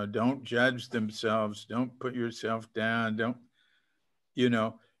 you know, don't judge themselves, don't put yourself down, don't, you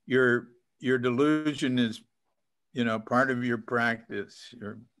know, your delusion is, you know, part of your practice.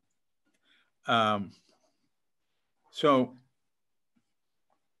 So,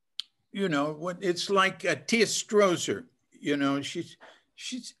 you know, what it's like Tia Strozer, you know, she's,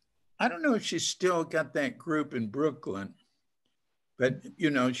 I don't know if she's still got that group in Brooklyn, but,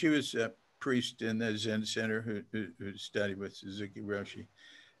 you know, she was a priest in the Zen Center who studied with Suzuki Roshi.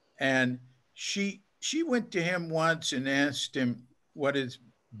 And she went to him once and asked him, what is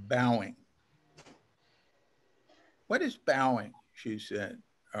bowing? What is bowing? She said.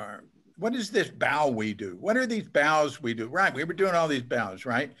 Or what is this bow we do? What are these bows we do? Right, we were doing all these bows,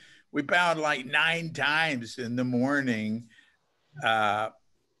 right? We bowed like 9 times in the morning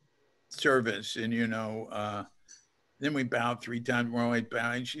service, and you know, then we bowed 3 times. We're always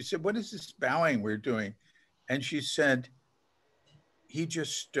bowing. She said, "What is this bowing we're doing?" And she said, "He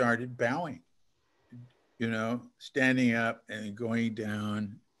just started bowing. You know, standing up and going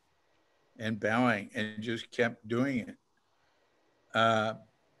down and bowing, and just kept doing it."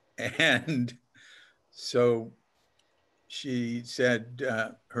 And so she said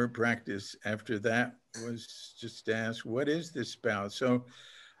her practice after that was just to ask, what is this bow? So,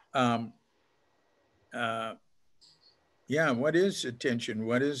 yeah, what is attention?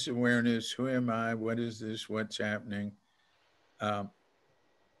 What is awareness? Who am I? What is this? What's happening?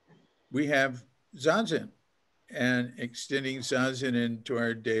 We have Zazen, and extending Zazen into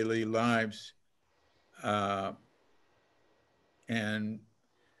our daily lives. And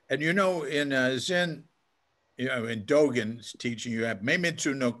you know, in Zen, you know, in Dogen's teaching, you have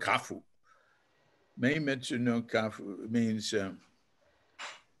Meimitsu no Kafu. Meimitsu no Kafu means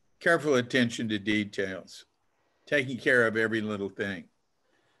careful attention to details, taking care of every little thing.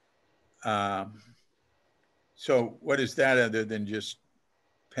 So what is that other than just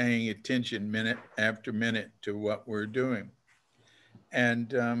paying attention minute after minute to what we're doing?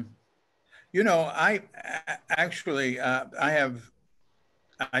 And, you know, I actually, I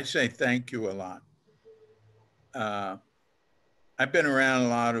say thank you a lot. I've been around a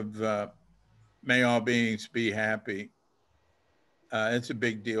lot of may all beings be happy. It's a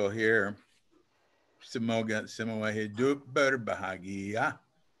big deal here. Semoga Semoga Hidup Berbahagia.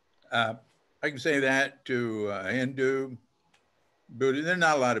 I can say that to Hindu, Buddha. There are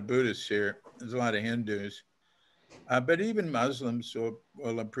not a lot of Buddhists here. There's a lot of Hindus. But even Muslims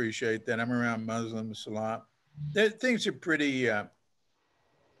will appreciate that. I'm around Muslims a lot. Things are pretty,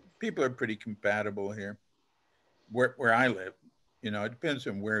 people are pretty compatible here where I live. You know, it depends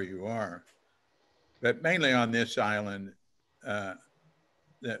on where you are. But mainly on this island,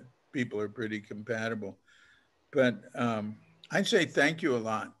 that people are pretty compatible. But I say thank you a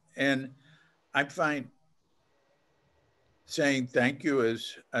lot. And I find saying thank you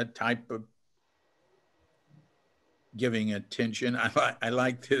is a type of giving attention. I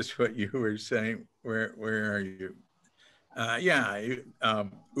like this, what you were saying. Where are you?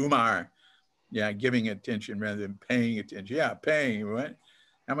 Umar. Yeah, giving attention rather than paying attention. Yeah, paying. What?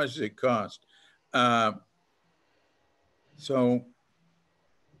 How much does it cost? So,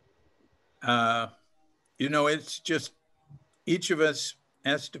 it's just each of us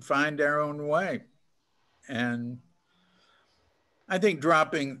has to find our own way. And I think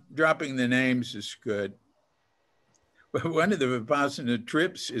dropping the names is good. But one of the Vipassana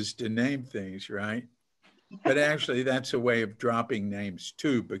trips is to name things, right? But actually, that's a way of dropping names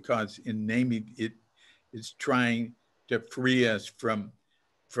too, because in naming it, it's trying to free us from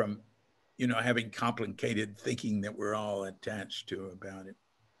having complicated thinking that we're all attached to about it.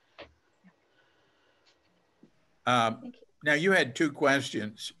 Now you had two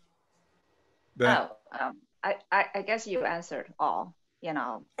questions, but I guess you answered all.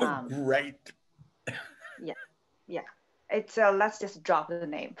 Great. Yeah. It's let's just drop the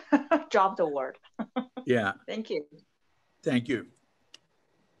name, drop the word. Yeah. Thank you. Thank you.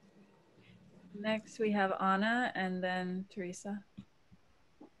 Next we have Anna and then Teresa.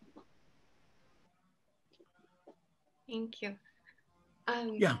 Thank you.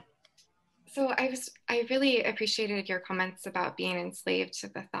 Yeah. So I really appreciated your comments about being enslaved to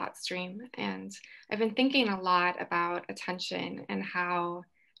the thought stream. And I've been thinking a lot about attention and how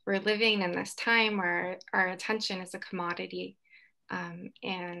we're living in this time where our attention is a commodity,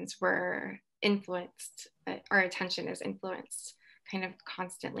 and we're influenced, our attention is influenced kind of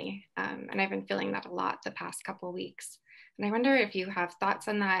constantly. And I've been feeling that a lot the past couple of weeks. And I wonder if you have thoughts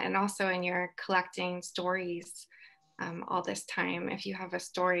on that, and also in your collecting stories all this time, if you have a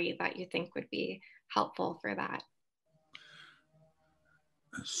story that you think would be helpful for that.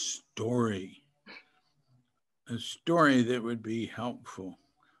 A story that would be helpful.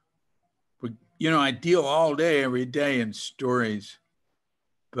 But, I deal all day, every day in stories,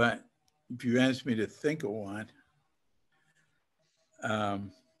 but if you ask me to think of one,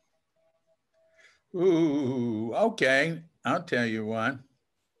 okay, I'll tell you one.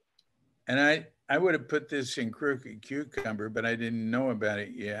 And I would have put this in Crooked Cucumber, but I didn't know about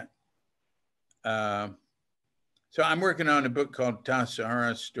it yet. So I'm working on a book called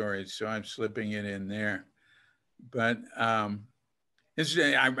Tassajara Stories, so I'm slipping it in there. But I'm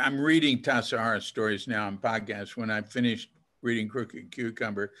reading Tassajara Stories now on podcast. When I finished reading Crooked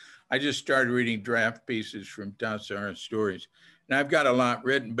Cucumber, I just started reading draft pieces from Tassajara Stories. And I've got a lot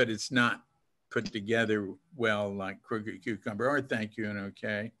written, but it's not put together well like Crooked Cucumber or Thank You and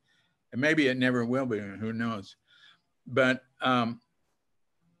Okay. And maybe it never will be, who knows. But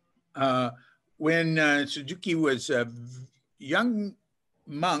when Suzuki was a young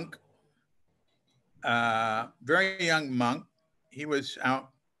monk, very young monk, he was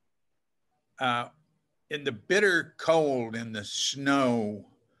out in the bitter cold, in the snow,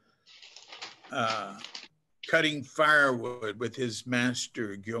 cutting firewood with his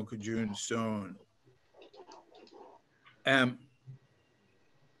master, Gyokujun Son.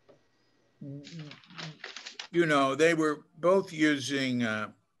 They were both using,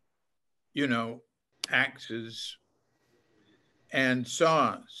 axes and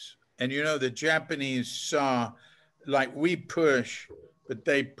saws. And, the Japanese saw, like we push, but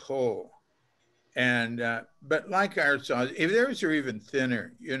they pull. And, but like our saws, if theirs are even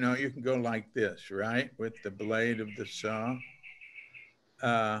thinner, you can go like this, right? With the blade of the saw.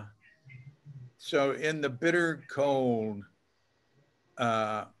 So in the bitter cold,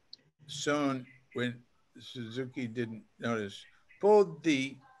 Son, when Suzuki didn't notice, pulled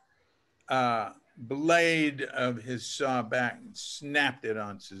the blade of his saw back and snapped it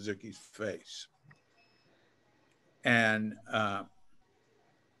on Suzuki's face. And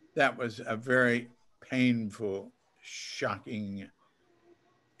that was a very painful, shocking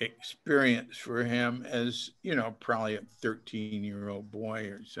experience for him as, probably a 13-year-old boy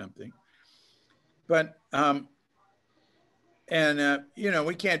or something. But,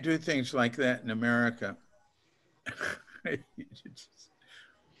 we can't do things like that in America.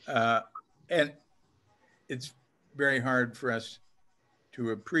 And it's very hard for us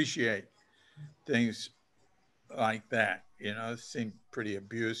to appreciate things like that. It seemed pretty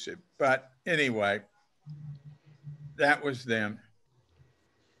abusive. But anyway, that was them.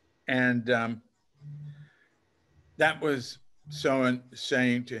 And that was someone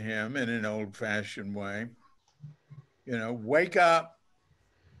saying to him in an old-fashioned way, wake up.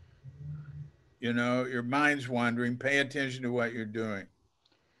 Your mind's wandering. Pay attention to what you're doing.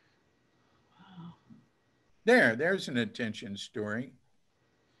 There's an attention story.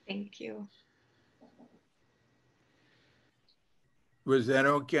 Thank you. Was that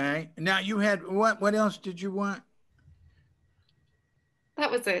okay? Now you had, what else did you want?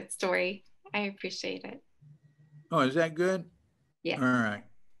 That was a story. I appreciate it. Oh, is that good? Yeah. All right.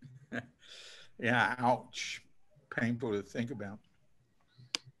 Yeah, ouch. Painful to think about.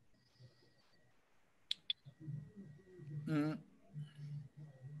 Mm.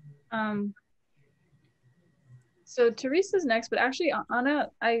 So Teresa's next, but actually Anna,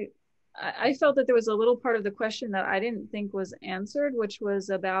 I felt that there was a little part of the question that I didn't think was answered, which was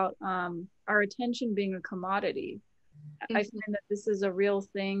about our attention being a commodity. I find that this is a real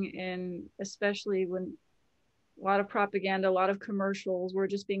thing, and especially when a lot of propaganda, a lot of commercials, we're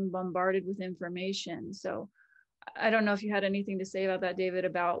just being bombarded with information. So I don't know if you had anything to say about that, David,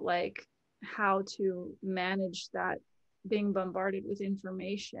 about like how to manage that being bombarded with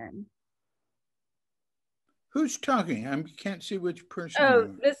information. Who's talking? I can't see which person.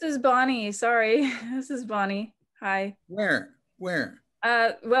 Oh, this is Bonnie. Sorry. This is Bonnie. Hi. Where?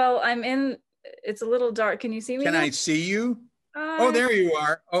 Well, I'm in, it's a little dark. Can you see me? Can now? I see you? Oh, there you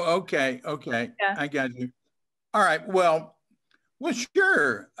are. Oh, okay. Okay. Yeah. I got you. All right. Well,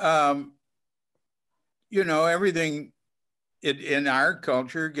 sure. You know, everything in our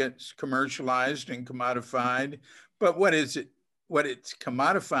culture gets commercialized and commodified, but what is it? What it's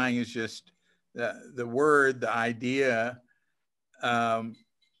commodifying is just the word, the idea. I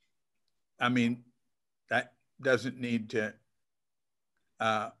mean, that doesn't need to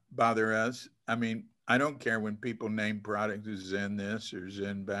bother us. I mean, I don't care when people name products as Zen this or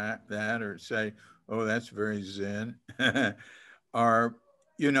Zen that, or say, oh, that's very Zen. Or,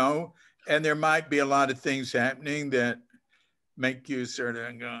 you know, and there might be a lot of things happening that make you sort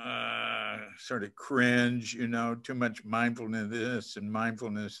of cringe, you know, too much mindfulness this and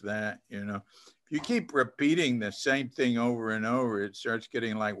mindfulness that, you know. If you keep repeating the same thing over and over, it starts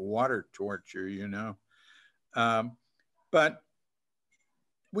getting like water torture, you know. But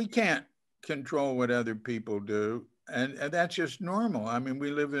we can't control what other people do. And that's just normal. I mean, we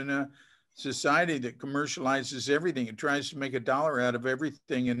live in a society that commercializes everything. It tries to make $1 out of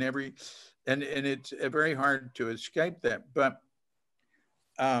everything and it's very hard to escape that. But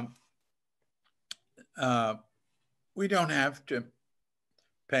we don't have to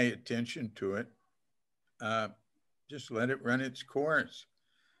pay attention to it. Just let it run its course.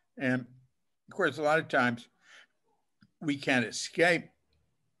 And of course, a lot of times we can't escape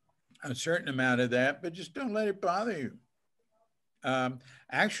a certain amount of that, but just don't let it bother you.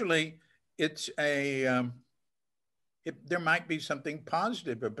 Actually, it's there might be something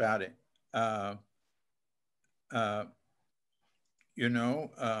positive about it. You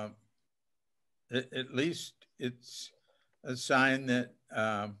know, at least it's a sign that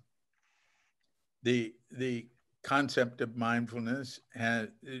the concept of mindfulness has,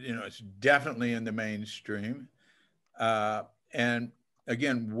 you know, it's definitely in the mainstream. And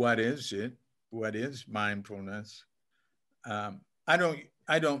again, what is it? What is mindfulness? I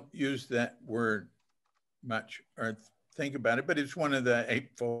don't use that word much or think about it, but it's one of the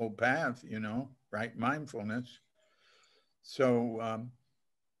Eightfold Path, you know, right? Mindfulness. So,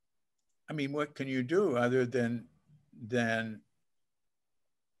 I mean, what can you do other than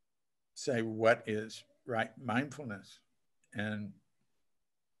say what is right mindfulness? And,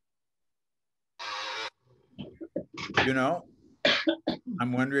 you know,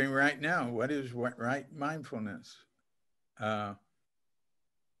 I'm wondering right now, what is right mindfulness? I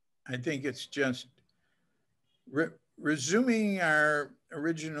think it's just resuming our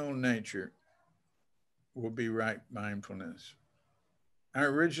original nature will be right mindfulness. Our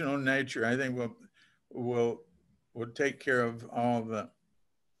original nature, I think, will take care of all the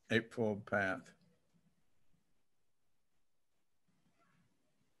Eightfold Path.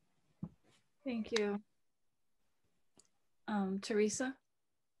 Thank you. Teresa?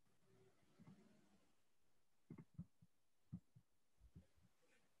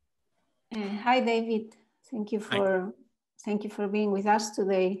 Hi, David. Thank you for being with us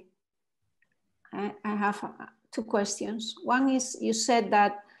today. I have two questions. One is, you said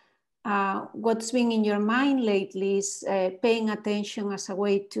that what's been in your mind lately is paying attention as a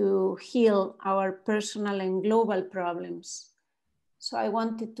way to heal our personal and global problems. So I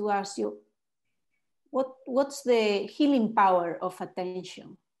wanted to ask you, what's the healing power of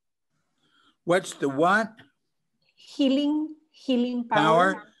attention? What's the what? Healing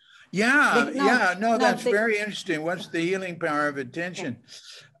power. Yeah, no, that's very interesting. What's the healing power of attention?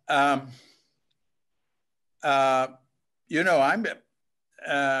 Yeah. You know, I'm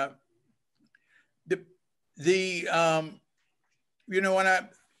you know, when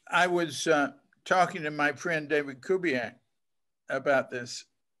I was talking to my friend David Kubiak about this.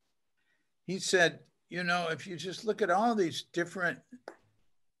 He said, you know, if you just look at all these different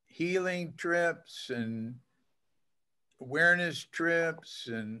healing trips and awareness trips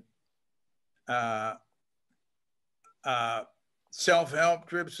and self-help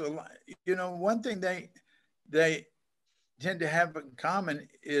trips, you know, one thing they tend to have in common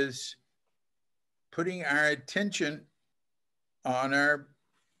is putting our attention on our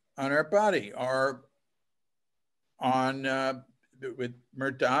body, or on with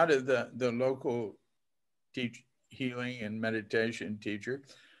Murtada, the local healing and meditation teacher,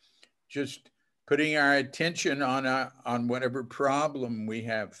 just putting our attention on whatever problem we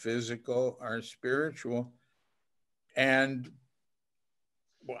have, physical or spiritual. And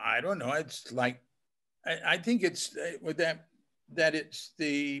well, I don't know, it's like, I think it's with that it's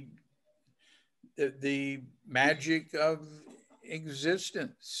the magic of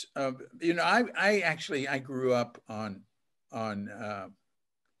existence. Of, you know, I grew up on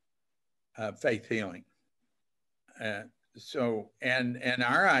faith healing. So and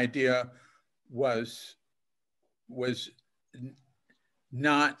our idea was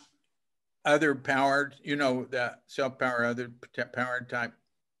not other powered, you know, the self-power, other powered type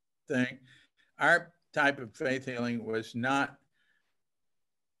thing. Our type of faith healing was not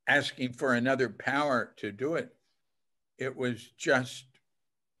asking for another power to do it. It was just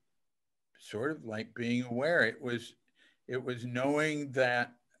sort of like being aware. It was knowing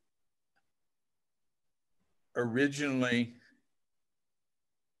that originally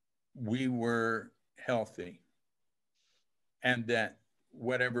we were healthy, and that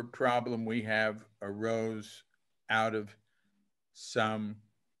whatever problem we have arose out of some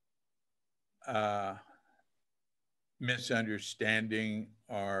misunderstanding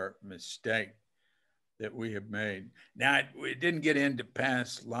or mistake that we have made. Now, we didn't get into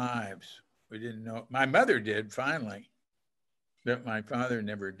past lives. We didn't know. My mother did finally, but my father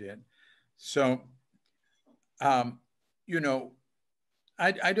never did. So, you know,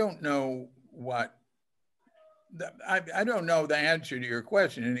 I don't know what, I don't know the answer to your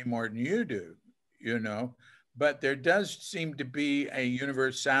question any more than you do, you know, but there does seem to be a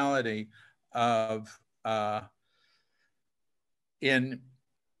universality of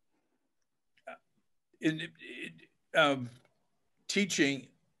teaching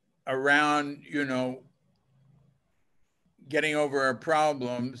around, you know, getting over our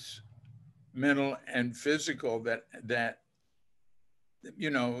problems, mental and physical, that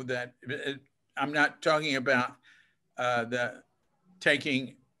you know, that I'm not talking about the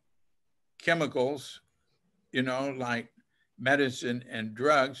taking chemicals, you know, like medicine and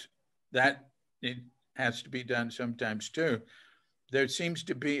drugs. That it has to be done sometimes too. There seems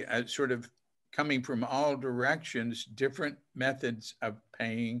to be a sort of coming from all directions, different methods of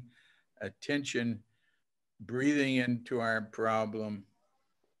paying attention, breathing into our problem,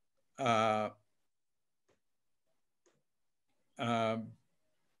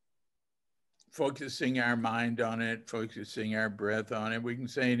 focusing our mind on it, focusing our breath on it. We can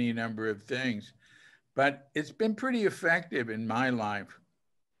say any number of things, but it's been pretty effective in my life.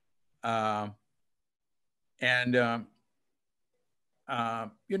 You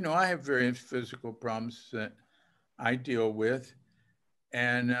know, I have various physical problems that I deal with.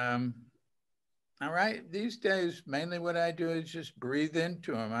 And all right, these days, mainly what I do is just breathe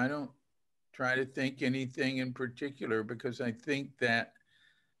into them. I don't try to think anything in particular, because I think that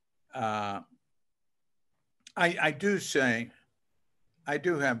I do say, I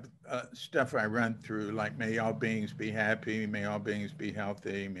do have stuff I run through, like may all beings be happy, may all beings be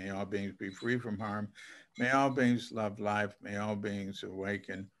healthy, may all beings be free from harm, may all beings love life, may all beings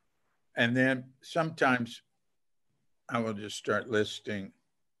awaken. And then sometimes I will just start listing,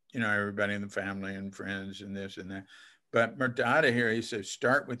 you know, everybody in the family and friends and this and that. But Murtada here, he says,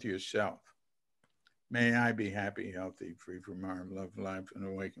 start with yourself. May I be happy, healthy, free from harm, love life, and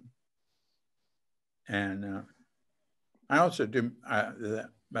awaken. And I also do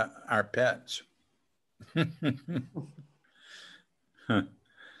our pets.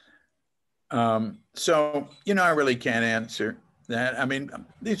 So, you know, I really can't answer that. I mean,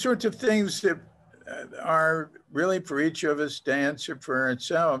 these sorts of things that are really for each of us to answer for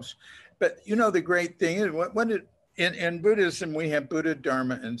ourselves. But, you know, the great thing is, in Buddhism, we have Buddha,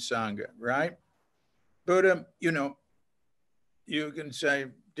 Dharma, and Sangha, right? Buddha, you know, you can say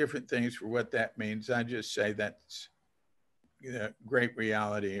different things for what that means. I just say that's great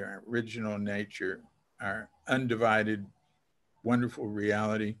reality, our original nature, our undivided, wonderful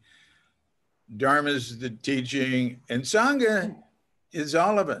reality. Dharma is the teaching, and Sangha is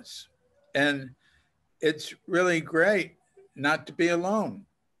all of us. And it's really great not to be alone,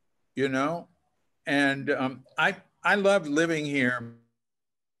 you know? And I love living here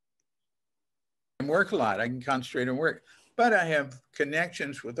and work a lot. I can concentrate and work, but I have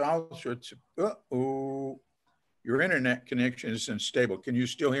connections with all sorts of, your internet connection isn't stable. Can you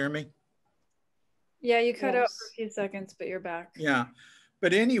still hear me? Yeah, you cut out for Yes. a few seconds, but you're back. Yeah.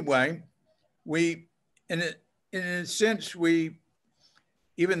 But anyway, we, in a sense,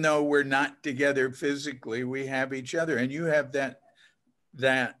 even though we're not together physically, we have each other. And you have that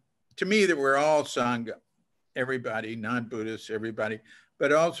to me, that we're all Sangha, everybody, non-Buddhists, everybody,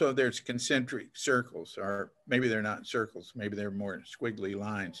 but also there's concentric circles, or maybe they're not circles, maybe they're more squiggly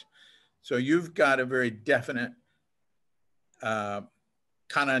lines. So you've got a very definite Kanando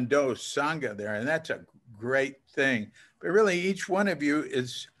Sangha there, and that's a great thing. But really, each one of you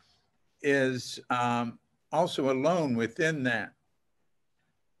is also alone within that,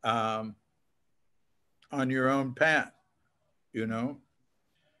 on your own path, you know,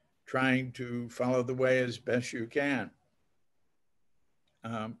 trying to follow the way as best you can.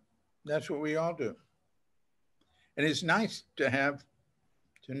 That's what we all do. And it's nice to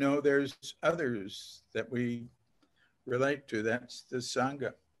know there's others that we relate to. That's the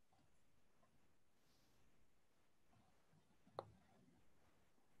Sangha.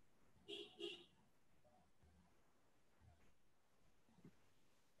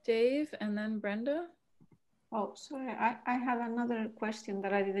 Dave and then Brenda. Oh, sorry, I had another question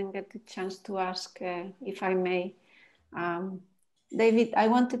that I didn't get the chance to ask, if I may. David, I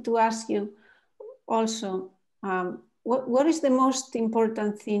wanted to ask you also, what is the most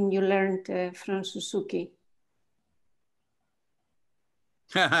important thing you learned from Suzuki?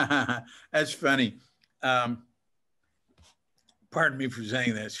 That's funny. Pardon me for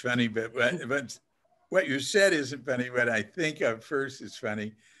saying that's funny, but what you said isn't funny. What I think of first is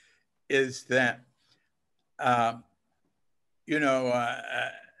funny is that,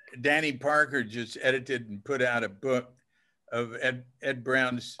 Danny Parker just edited and put out a book of Ed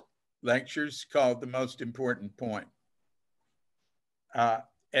Brown's lectures called The Most Important Point.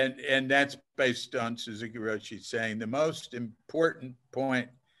 And that's based on Suzuki Roshi saying the most important point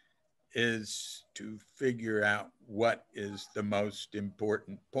is to figure out what is the most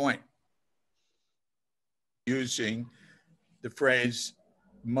important point. Using the phrase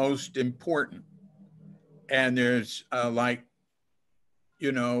most important. And there's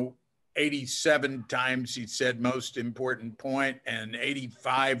 87 times he said most important point and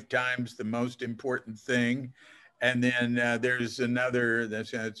 85 times the most important thing. And then there's another,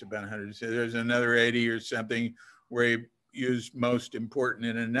 that's about 100, there's another 80 or something where he used most important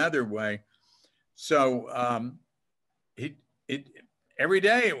in another way. So every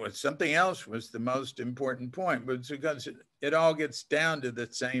day it was something else was the most important point, but it's because it all gets down to the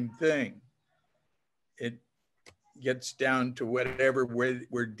same thing. It gets down to whatever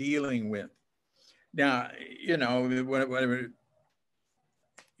we're dealing with. Now, whatever,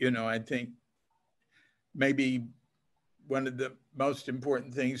 I think maybe one of the most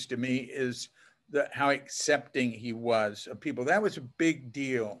important things to me is how accepting he was of people. That was a big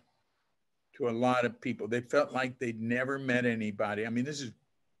deal to a lot of people. They felt like they'd never met anybody. I mean,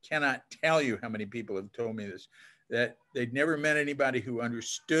 cannot tell you how many people have told me this, that they'd never met anybody who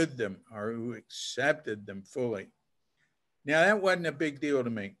understood them or who accepted them fully. Now, that wasn't a big deal to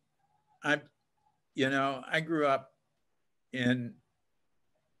me. I grew up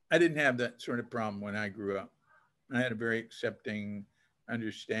I didn't have that sort of problem when I grew up. I had a very accepting,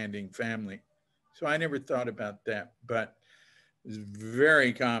 understanding family. So I never thought about that, but it's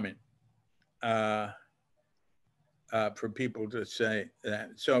very common for people to say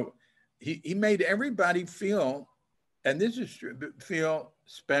that. So he made everybody feel, and this is true, feel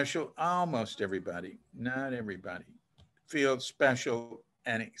special, almost everybody, not everybody, feel special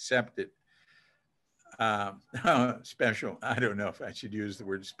and accepted. Special, I don't know if I should use the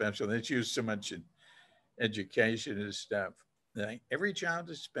word special. That's used so much in education and stuff. Every child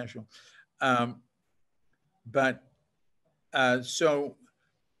is special. So,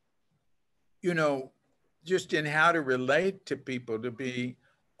 just in how to relate to people, to be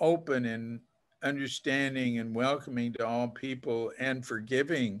open and understanding and welcoming to all people and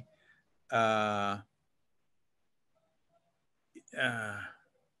forgiving.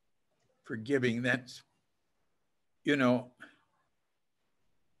 Forgiving, that's,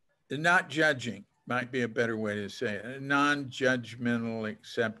 not judging might be a better way to say it. A non-judgmental,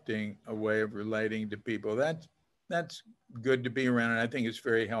 accepting a way of relating to people. That's good to be around, and I think it's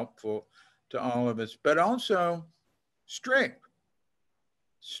very helpful to all of us. But also strict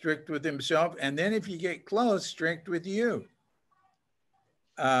with himself, and then if you get close, strict with you.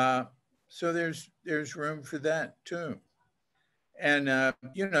 So there's room for that too. And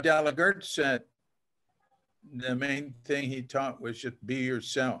Delagertz the main thing he taught was just be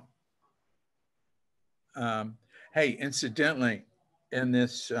yourself. Hey, incidentally, in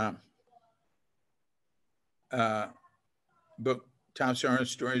this book, Tassara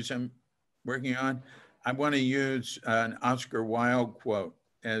Stories I'm working on, I want to use an Oscar Wilde quote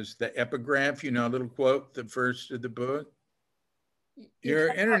as the epigraph, you know, a little quote, the first of the book.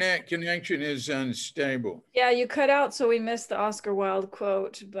 Your internet connection is unstable. Yeah, you cut out, so we missed the Oscar Wilde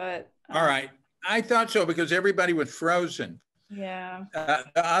quote, but. All right. I thought so because everybody was frozen. Yeah.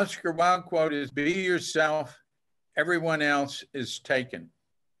 The Oscar Wilde quote is, be yourself, everyone else is taken.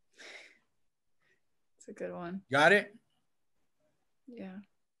 It's a good one. Got it? Yeah.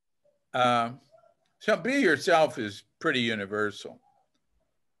 So be yourself is pretty universal.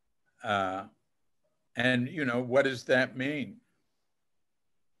 And, you know, what does that mean?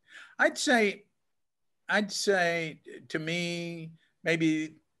 I'd say to me,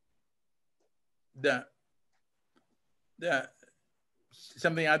 maybe the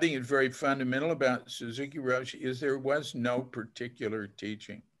something I think is very fundamental about Suzuki Roshi is there was no particular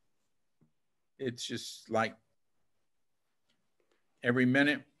teaching. It's just like every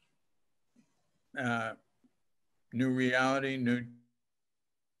minute, new reality, new.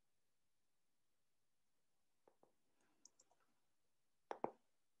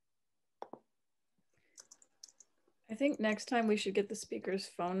 I think next time we should get the speaker's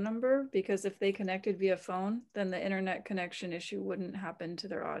phone number, because if they connected via phone, then the internet connection issue wouldn't happen to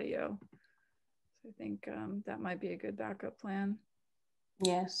their audio. So I think that might be a good backup plan.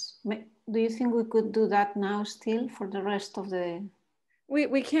 Yes. Do you think we could do that now still for the rest of the...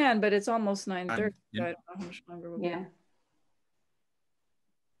 We can, but it's almost 9:30. Yeah. So I don't know how much longer we'll Yeah.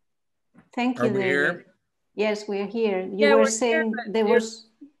 Thank you, David. Here? Yes, we are here. You were saying there was...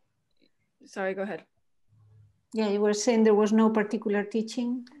 Sorry, go ahead. Yeah, you were saying there was no particular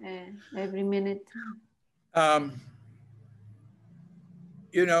teaching every minute. You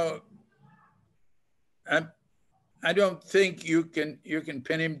know, I don't think you can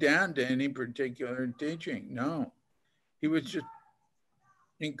pin him down to any particular teaching. No, he was just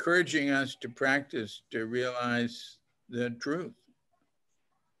encouraging us to practice to realize the truth.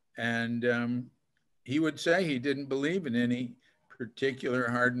 And he would say he didn't believe in any particular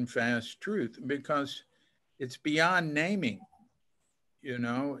hard and fast truth because it's beyond naming. You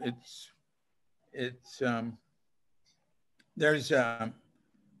know, there's a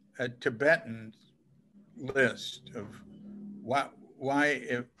Tibetan list of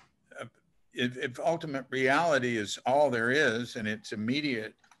why if ultimate reality is all there is and it's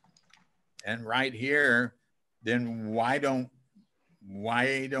immediate and right here, then why don't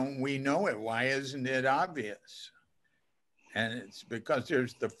we know it? Why isn't it obvious? And it's because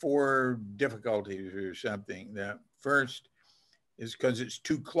there's the 4 difficulties or something. The first is because it's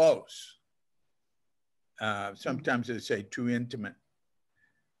too close. Sometimes they say too intimate.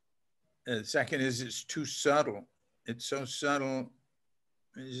 The second is it's too subtle. It's so subtle,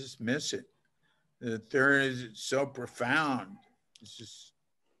 you just miss it. The third is it's so profound. It's just,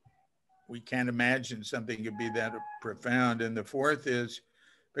 we can't imagine something could be that profound. And the fourth is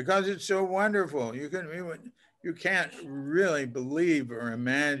because it's so wonderful. You can't really believe or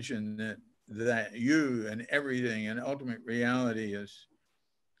imagine that you and everything and ultimate reality is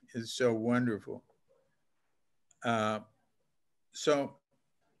so wonderful. But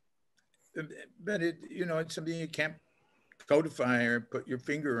it's something you can't codify or put your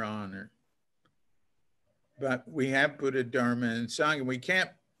finger on. But we have Buddha, Dharma, and Sangha. We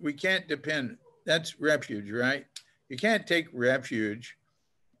can't depend. That's refuge, right? You can't take refuge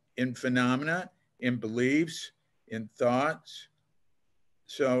in phenomena, in beliefs, in thoughts.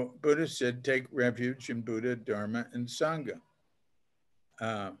 So Buddha said, take refuge in Buddha, Dharma, and Sangha.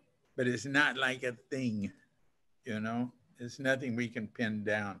 But it's not like a thing, you know? It's nothing we can pin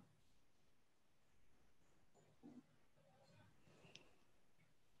down.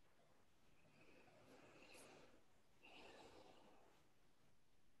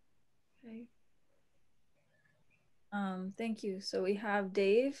 Okay. Thank you. So we have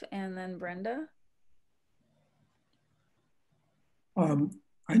Dave and then Brenda.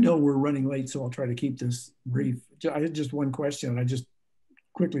 I know we're running late, so I'll try to keep this brief. I had just one question. I just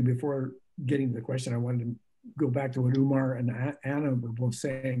quickly, before getting to the question, I wanted to go back to what Umar and Anna were both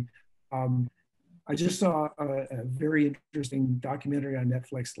saying. I just saw a very interesting documentary on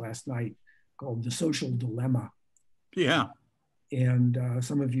Netflix last night called The Social Dilemma. Yeah. And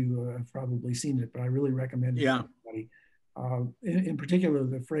some of you have probably seen it, but I really recommend it to everybody. In particular,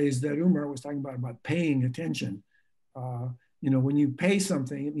 the phrase that Umar was talking about paying attention. You know, when you pay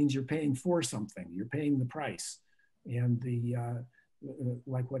something, it means you're paying for something. You're paying the price. And the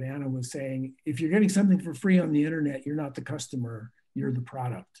like what Anna was saying, if you're getting something for free on the internet, you're not the customer, you're the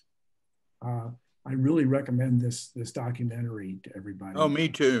product. I really recommend this documentary to everybody. Oh, me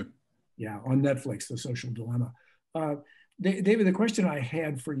too. Yeah, on Netflix, The Social Dilemma. David, the question I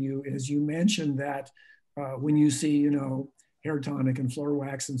had for you is, you mentioned that when you see, you know, hair tonic and floor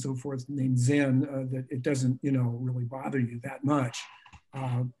wax and so forth named Zen, that it doesn't, you know, really bother you that much.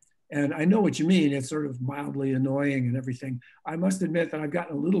 And I know what you mean. It's sort of mildly annoying and everything. I must admit that I've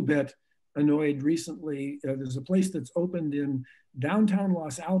gotten a little bit annoyed recently. There's a place that's opened in downtown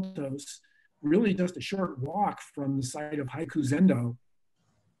Los Altos, really just a short walk from the site of Haiku Zendo.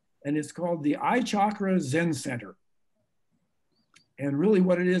 And it's called the Eye Chakra Zen Center. And really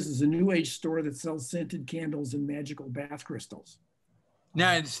what it is a new age store that sells scented candles and magical bath crystals.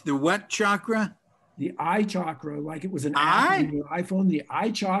 Now it's the what chakra? The eye chakra, like it was an app on your iPhone, the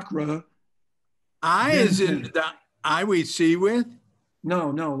eye chakra. I is in the eye we see with? No,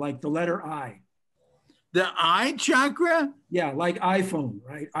 like the letter I. The eye chakra? Yeah, like iPhone,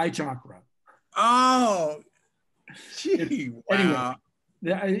 right? Eye chakra. Oh, gee, wow.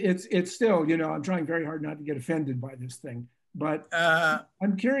 Anyway, it's still, you know, I'm trying very hard not to get offended by this thing. But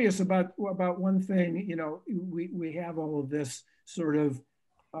I'm curious about one thing. You know, we have all of this sort of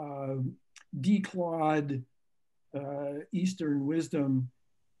declawed Eastern wisdom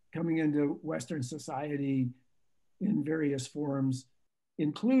coming into Western society in various forms,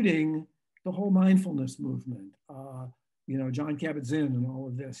 including the whole mindfulness movement. You know, John Kabat-Zinn and all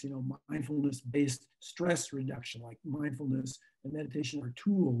of this, you know, mindfulness-based stress reduction, like mindfulness and meditation are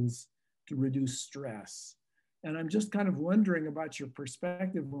tools to reduce stress. And I'm just kind of wondering about your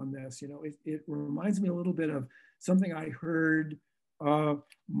perspective on this. You know, it reminds me a little bit of something I heard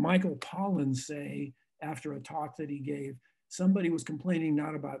Michael Pollan say after a talk that he gave. Somebody was complaining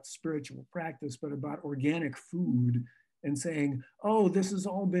not about spiritual practice, but about organic food, and saying, oh, this has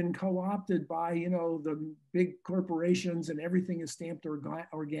all been co-opted by, you know, the big corporations, and everything is stamped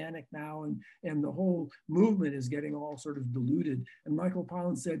organic now, and the whole movement is getting all sort of diluted. And Michael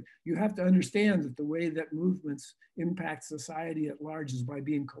Pollan said, you have to understand that the way that movements impact society at large is by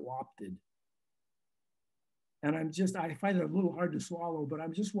being co-opted. And I find it a little hard to swallow, but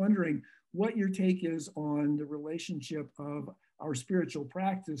I'm just wondering what your take is on the relationship of our spiritual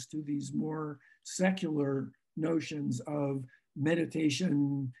practice to these more secular notions of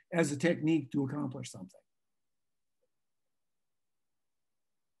meditation as a technique to accomplish something.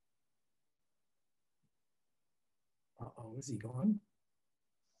 Uh-oh, is he gone?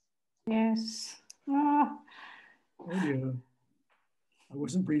 Yes. Oh dear. I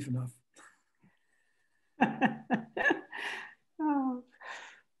wasn't brief enough. Oh,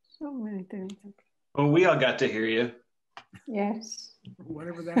 so many things. Well, we all got to hear you. Yes.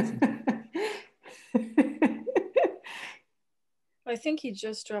 Whatever that's. I think he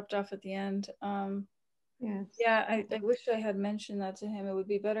just dropped off at the end. Yes. Yeah, I wish I had mentioned that to him. It would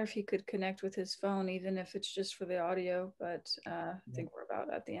be better if he could connect with his phone, even if it's just for the audio, but I think we're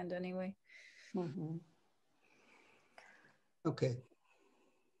about at the end anyway. Mm-hmm. Okay.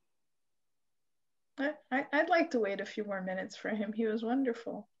 I'd like to wait a few more minutes for him. He was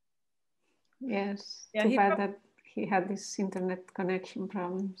wonderful. Yes. Yeah, Too bad that he had these internet connection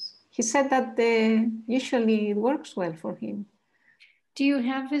problems. He said that usually it works well for him. Do you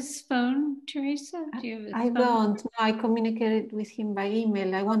have his phone, Teresa? Do you have his phone? Don't. No, I communicated with him by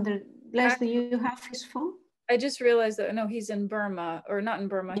email. I wonder, Les, do you have his phone? I just realized that, no, he's in Burma, or not in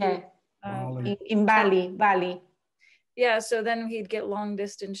Burma. Yeah, in Bali. Yeah, so then he'd get long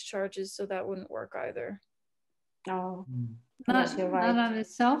distance charges, so that wouldn't work either. Oh, yes, you're right. Not on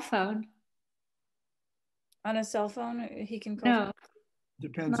his cell phone. On a cell phone, he can call. No.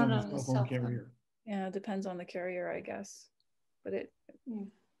 Depends on the cell phone carrier. Yeah, it depends on the carrier, I guess. But it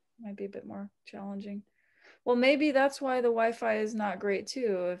might be a bit more challenging. Well, maybe that's why the Wi-Fi is not great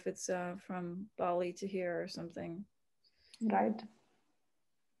too, if it's from Bali to here or something. Right.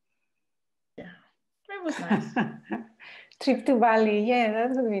 Yeah, it was nice. Trip to Bali, yeah,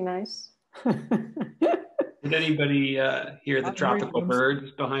 that would be nice. Did anybody hear the tropical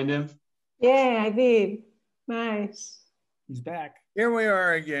birds behind him? Yeah, I did. Nice. He's back. Here we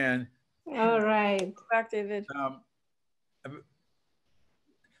are again. All right. Back, David.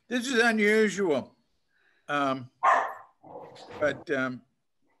 This is unusual. But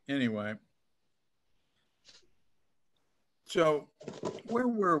anyway. So where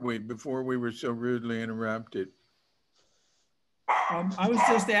were we before we were so rudely interrupted? I was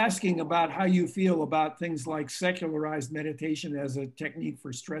just asking about how you feel about things like secularized meditation as a technique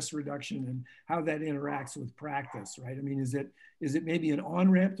for stress reduction and how that interacts with practice, right? I mean, is it maybe an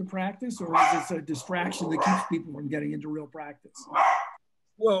on-ramp to practice, or is it a distraction that keeps people from getting into real practice?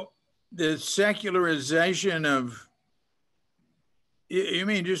 Well, the secularization of, you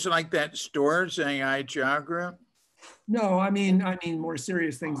mean just like that store saying I chakra? No, I mean more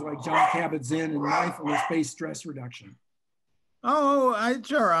serious things like John Kabat-Zinn and mindfulness-based stress reduction. Oh,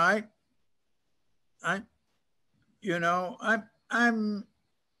 it's all right. I'm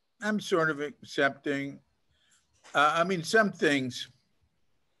sort of accepting. I mean, some things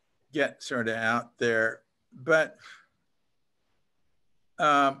get sort of out there, but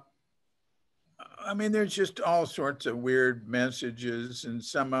I mean, there's just all sorts of weird messages and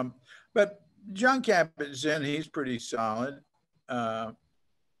some of them, but John Kabat-Zinn, he's pretty solid,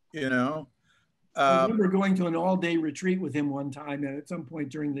 you know. I remember going to an all-day retreat with him one time, and at some point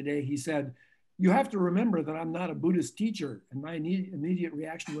during the day, he said, "You have to remember that I'm not a Buddhist teacher." And my immediate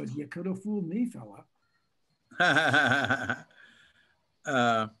reaction was, "You could have fooled me, fella."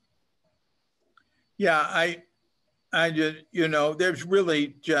 Yeah, I just, there's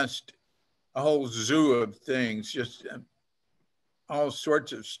really just a whole zoo of things, just all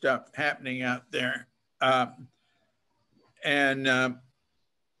sorts of stuff happening out there. And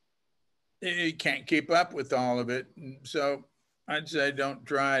you can't keep up with all of it. And so I'd say don't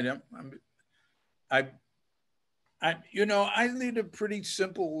try it. I lead a pretty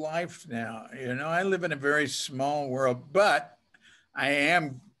simple life now. I live in a very small world, but I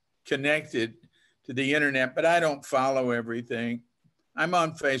am connected to the internet, but I don't follow everything. I'm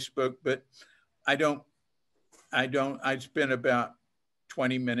on Facebook, but I spend about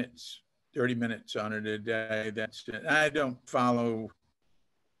 20 minutes, 30 minutes on it a day. That's it. I don't follow.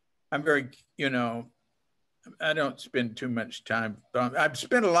 I'm very, I don't spend too much time. I've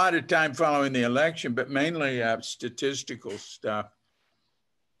spent a lot of time following the election, but mainly statistical stuff.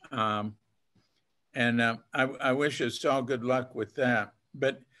 I wish us all good luck with that.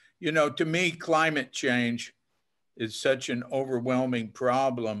 But, to me, climate change is such an overwhelming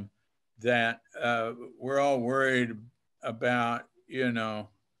problem that we're all worried about, I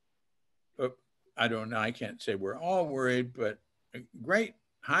don't know, I can't say we're all worried, but a great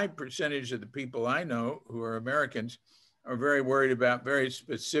high percentage of the people I know who are Americans are very worried about very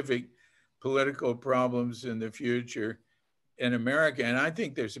specific political problems in the future in America. And I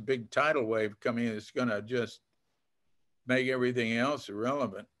think there's a big tidal wave coming in that's going to just make everything else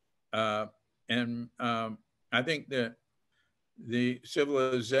irrelevant. I think that the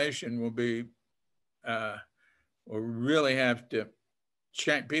civilization will really have to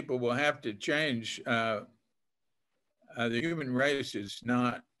change. People will have to change. The human race is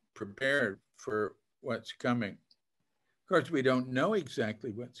not prepared for what's coming. Of course, we don't know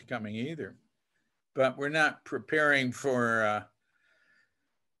exactly what's coming either, but we're not preparing for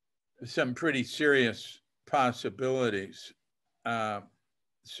some pretty serious possibilities.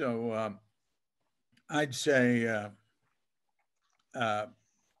 So I'd say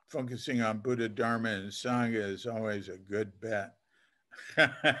focusing on Buddha, Dharma, and Sangha is always a good bet.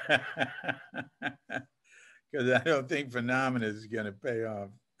 Because I don't think phenomena is going to pay off.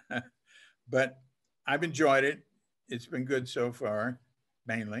 But I've enjoyed it. It's been good so far,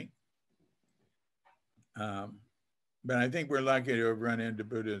 mainly. But I think we're lucky to have run into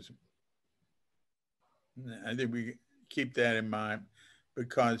Buddhism. I think we keep that in mind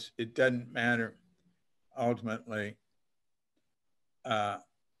because it doesn't matter ultimately.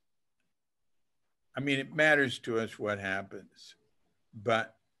 It matters to us what happens,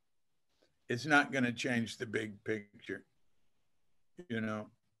 but it's not going to change the big picture. The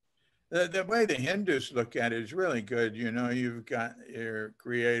way the Hindus look at it is really good. You've got your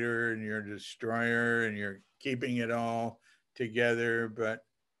creator and your destroyer, and you're keeping it all together. But,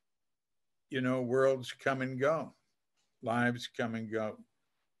 worlds come and go, lives come and go.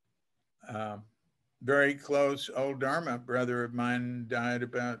 Very close old Dharma brother of mine died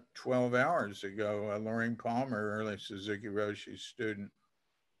about 12 hours ago. Loring Palmer, early Suzuki Roshi student.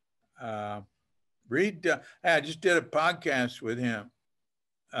 I just did a podcast with him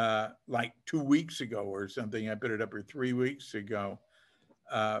like 2 weeks ago or something. I put it up 3 weeks ago.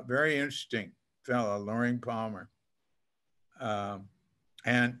 Very interesting fellow, Loring Palmer.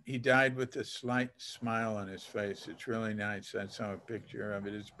 And he died with a slight smile on his face. It's really nice. I saw a picture of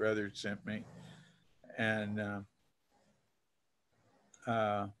it. His brother sent me. And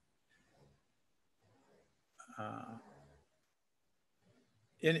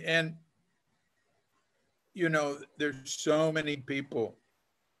there's so many people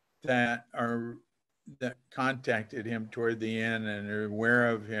that that contacted him toward the end and are aware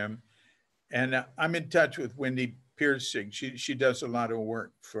of him. And I'm in touch with Wendy Piercing. She does a lot of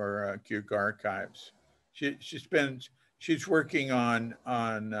work for Cuke Archives. She's working on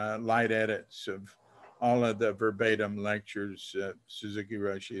light edits of all of the verbatim lectures, Suzuki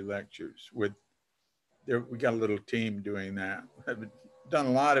Roshi lectures. We got a little team doing that. I've done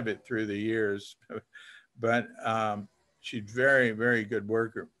a lot of it through the years, but she's very, very good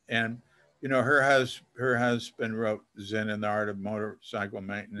worker. And you know, her husband wrote Zen and the Art of Motorcycle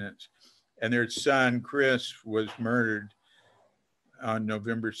Maintenance, and their son Chris was murdered on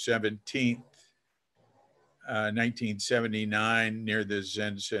November 17th. 1979 near the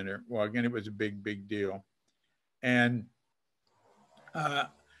Zen Center. Well, again, it was a big, big deal. And,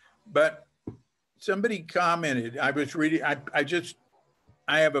 but somebody commented, I was reading, I just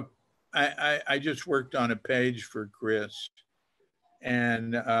worked on a page for Chris,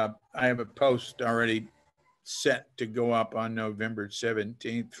 and I have a post already set to go up on November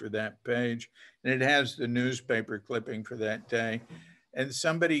 17th for that page. And it has the newspaper clipping for that day. And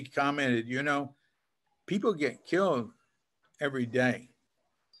somebody commented, you know, people get killed every day,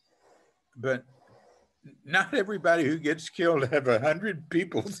 but not everybody who gets killed have 100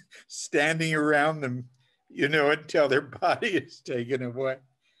 people standing around them, you know, until their body is taken away.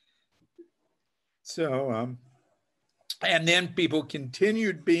 So, and then people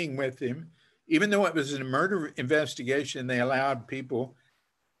continued being with him, even though it was a murder investigation. They allowed people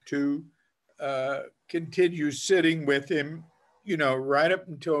to continue sitting with him, you know, right up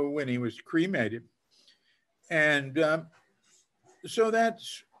until when he was cremated. And so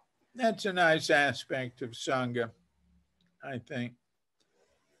that's a nice aspect of Sangha, I think,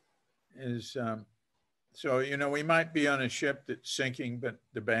 is, so, you know, we might be on a ship that's sinking, but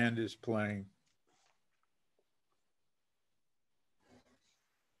the band is playing.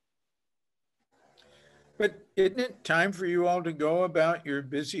 But isn't it time for you all to go about your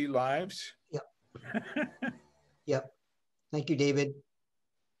busy lives? Yep. Yep. Thank you, David.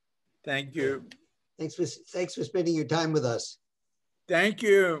 Thank you. Thanks for spending your time with us. Thank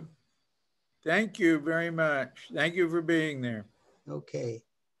you. Thank you very much. Thank you for being there. Okay.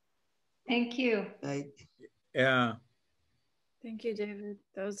 Thank you. Yeah. Thank you, David.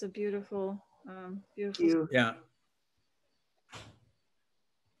 That was a beautiful, beautiful. Yeah.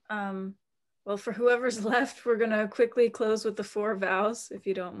 Well, for whoever's left, we're going to quickly close with the 4 vows, if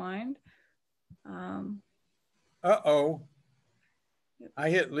you don't mind. Uh-oh. I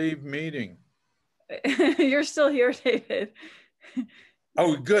hit leave meeting. You're still here, David.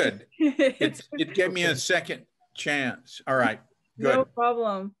 Oh, good. It gave me a second chance. All right, good. No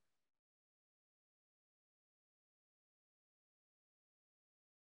problem.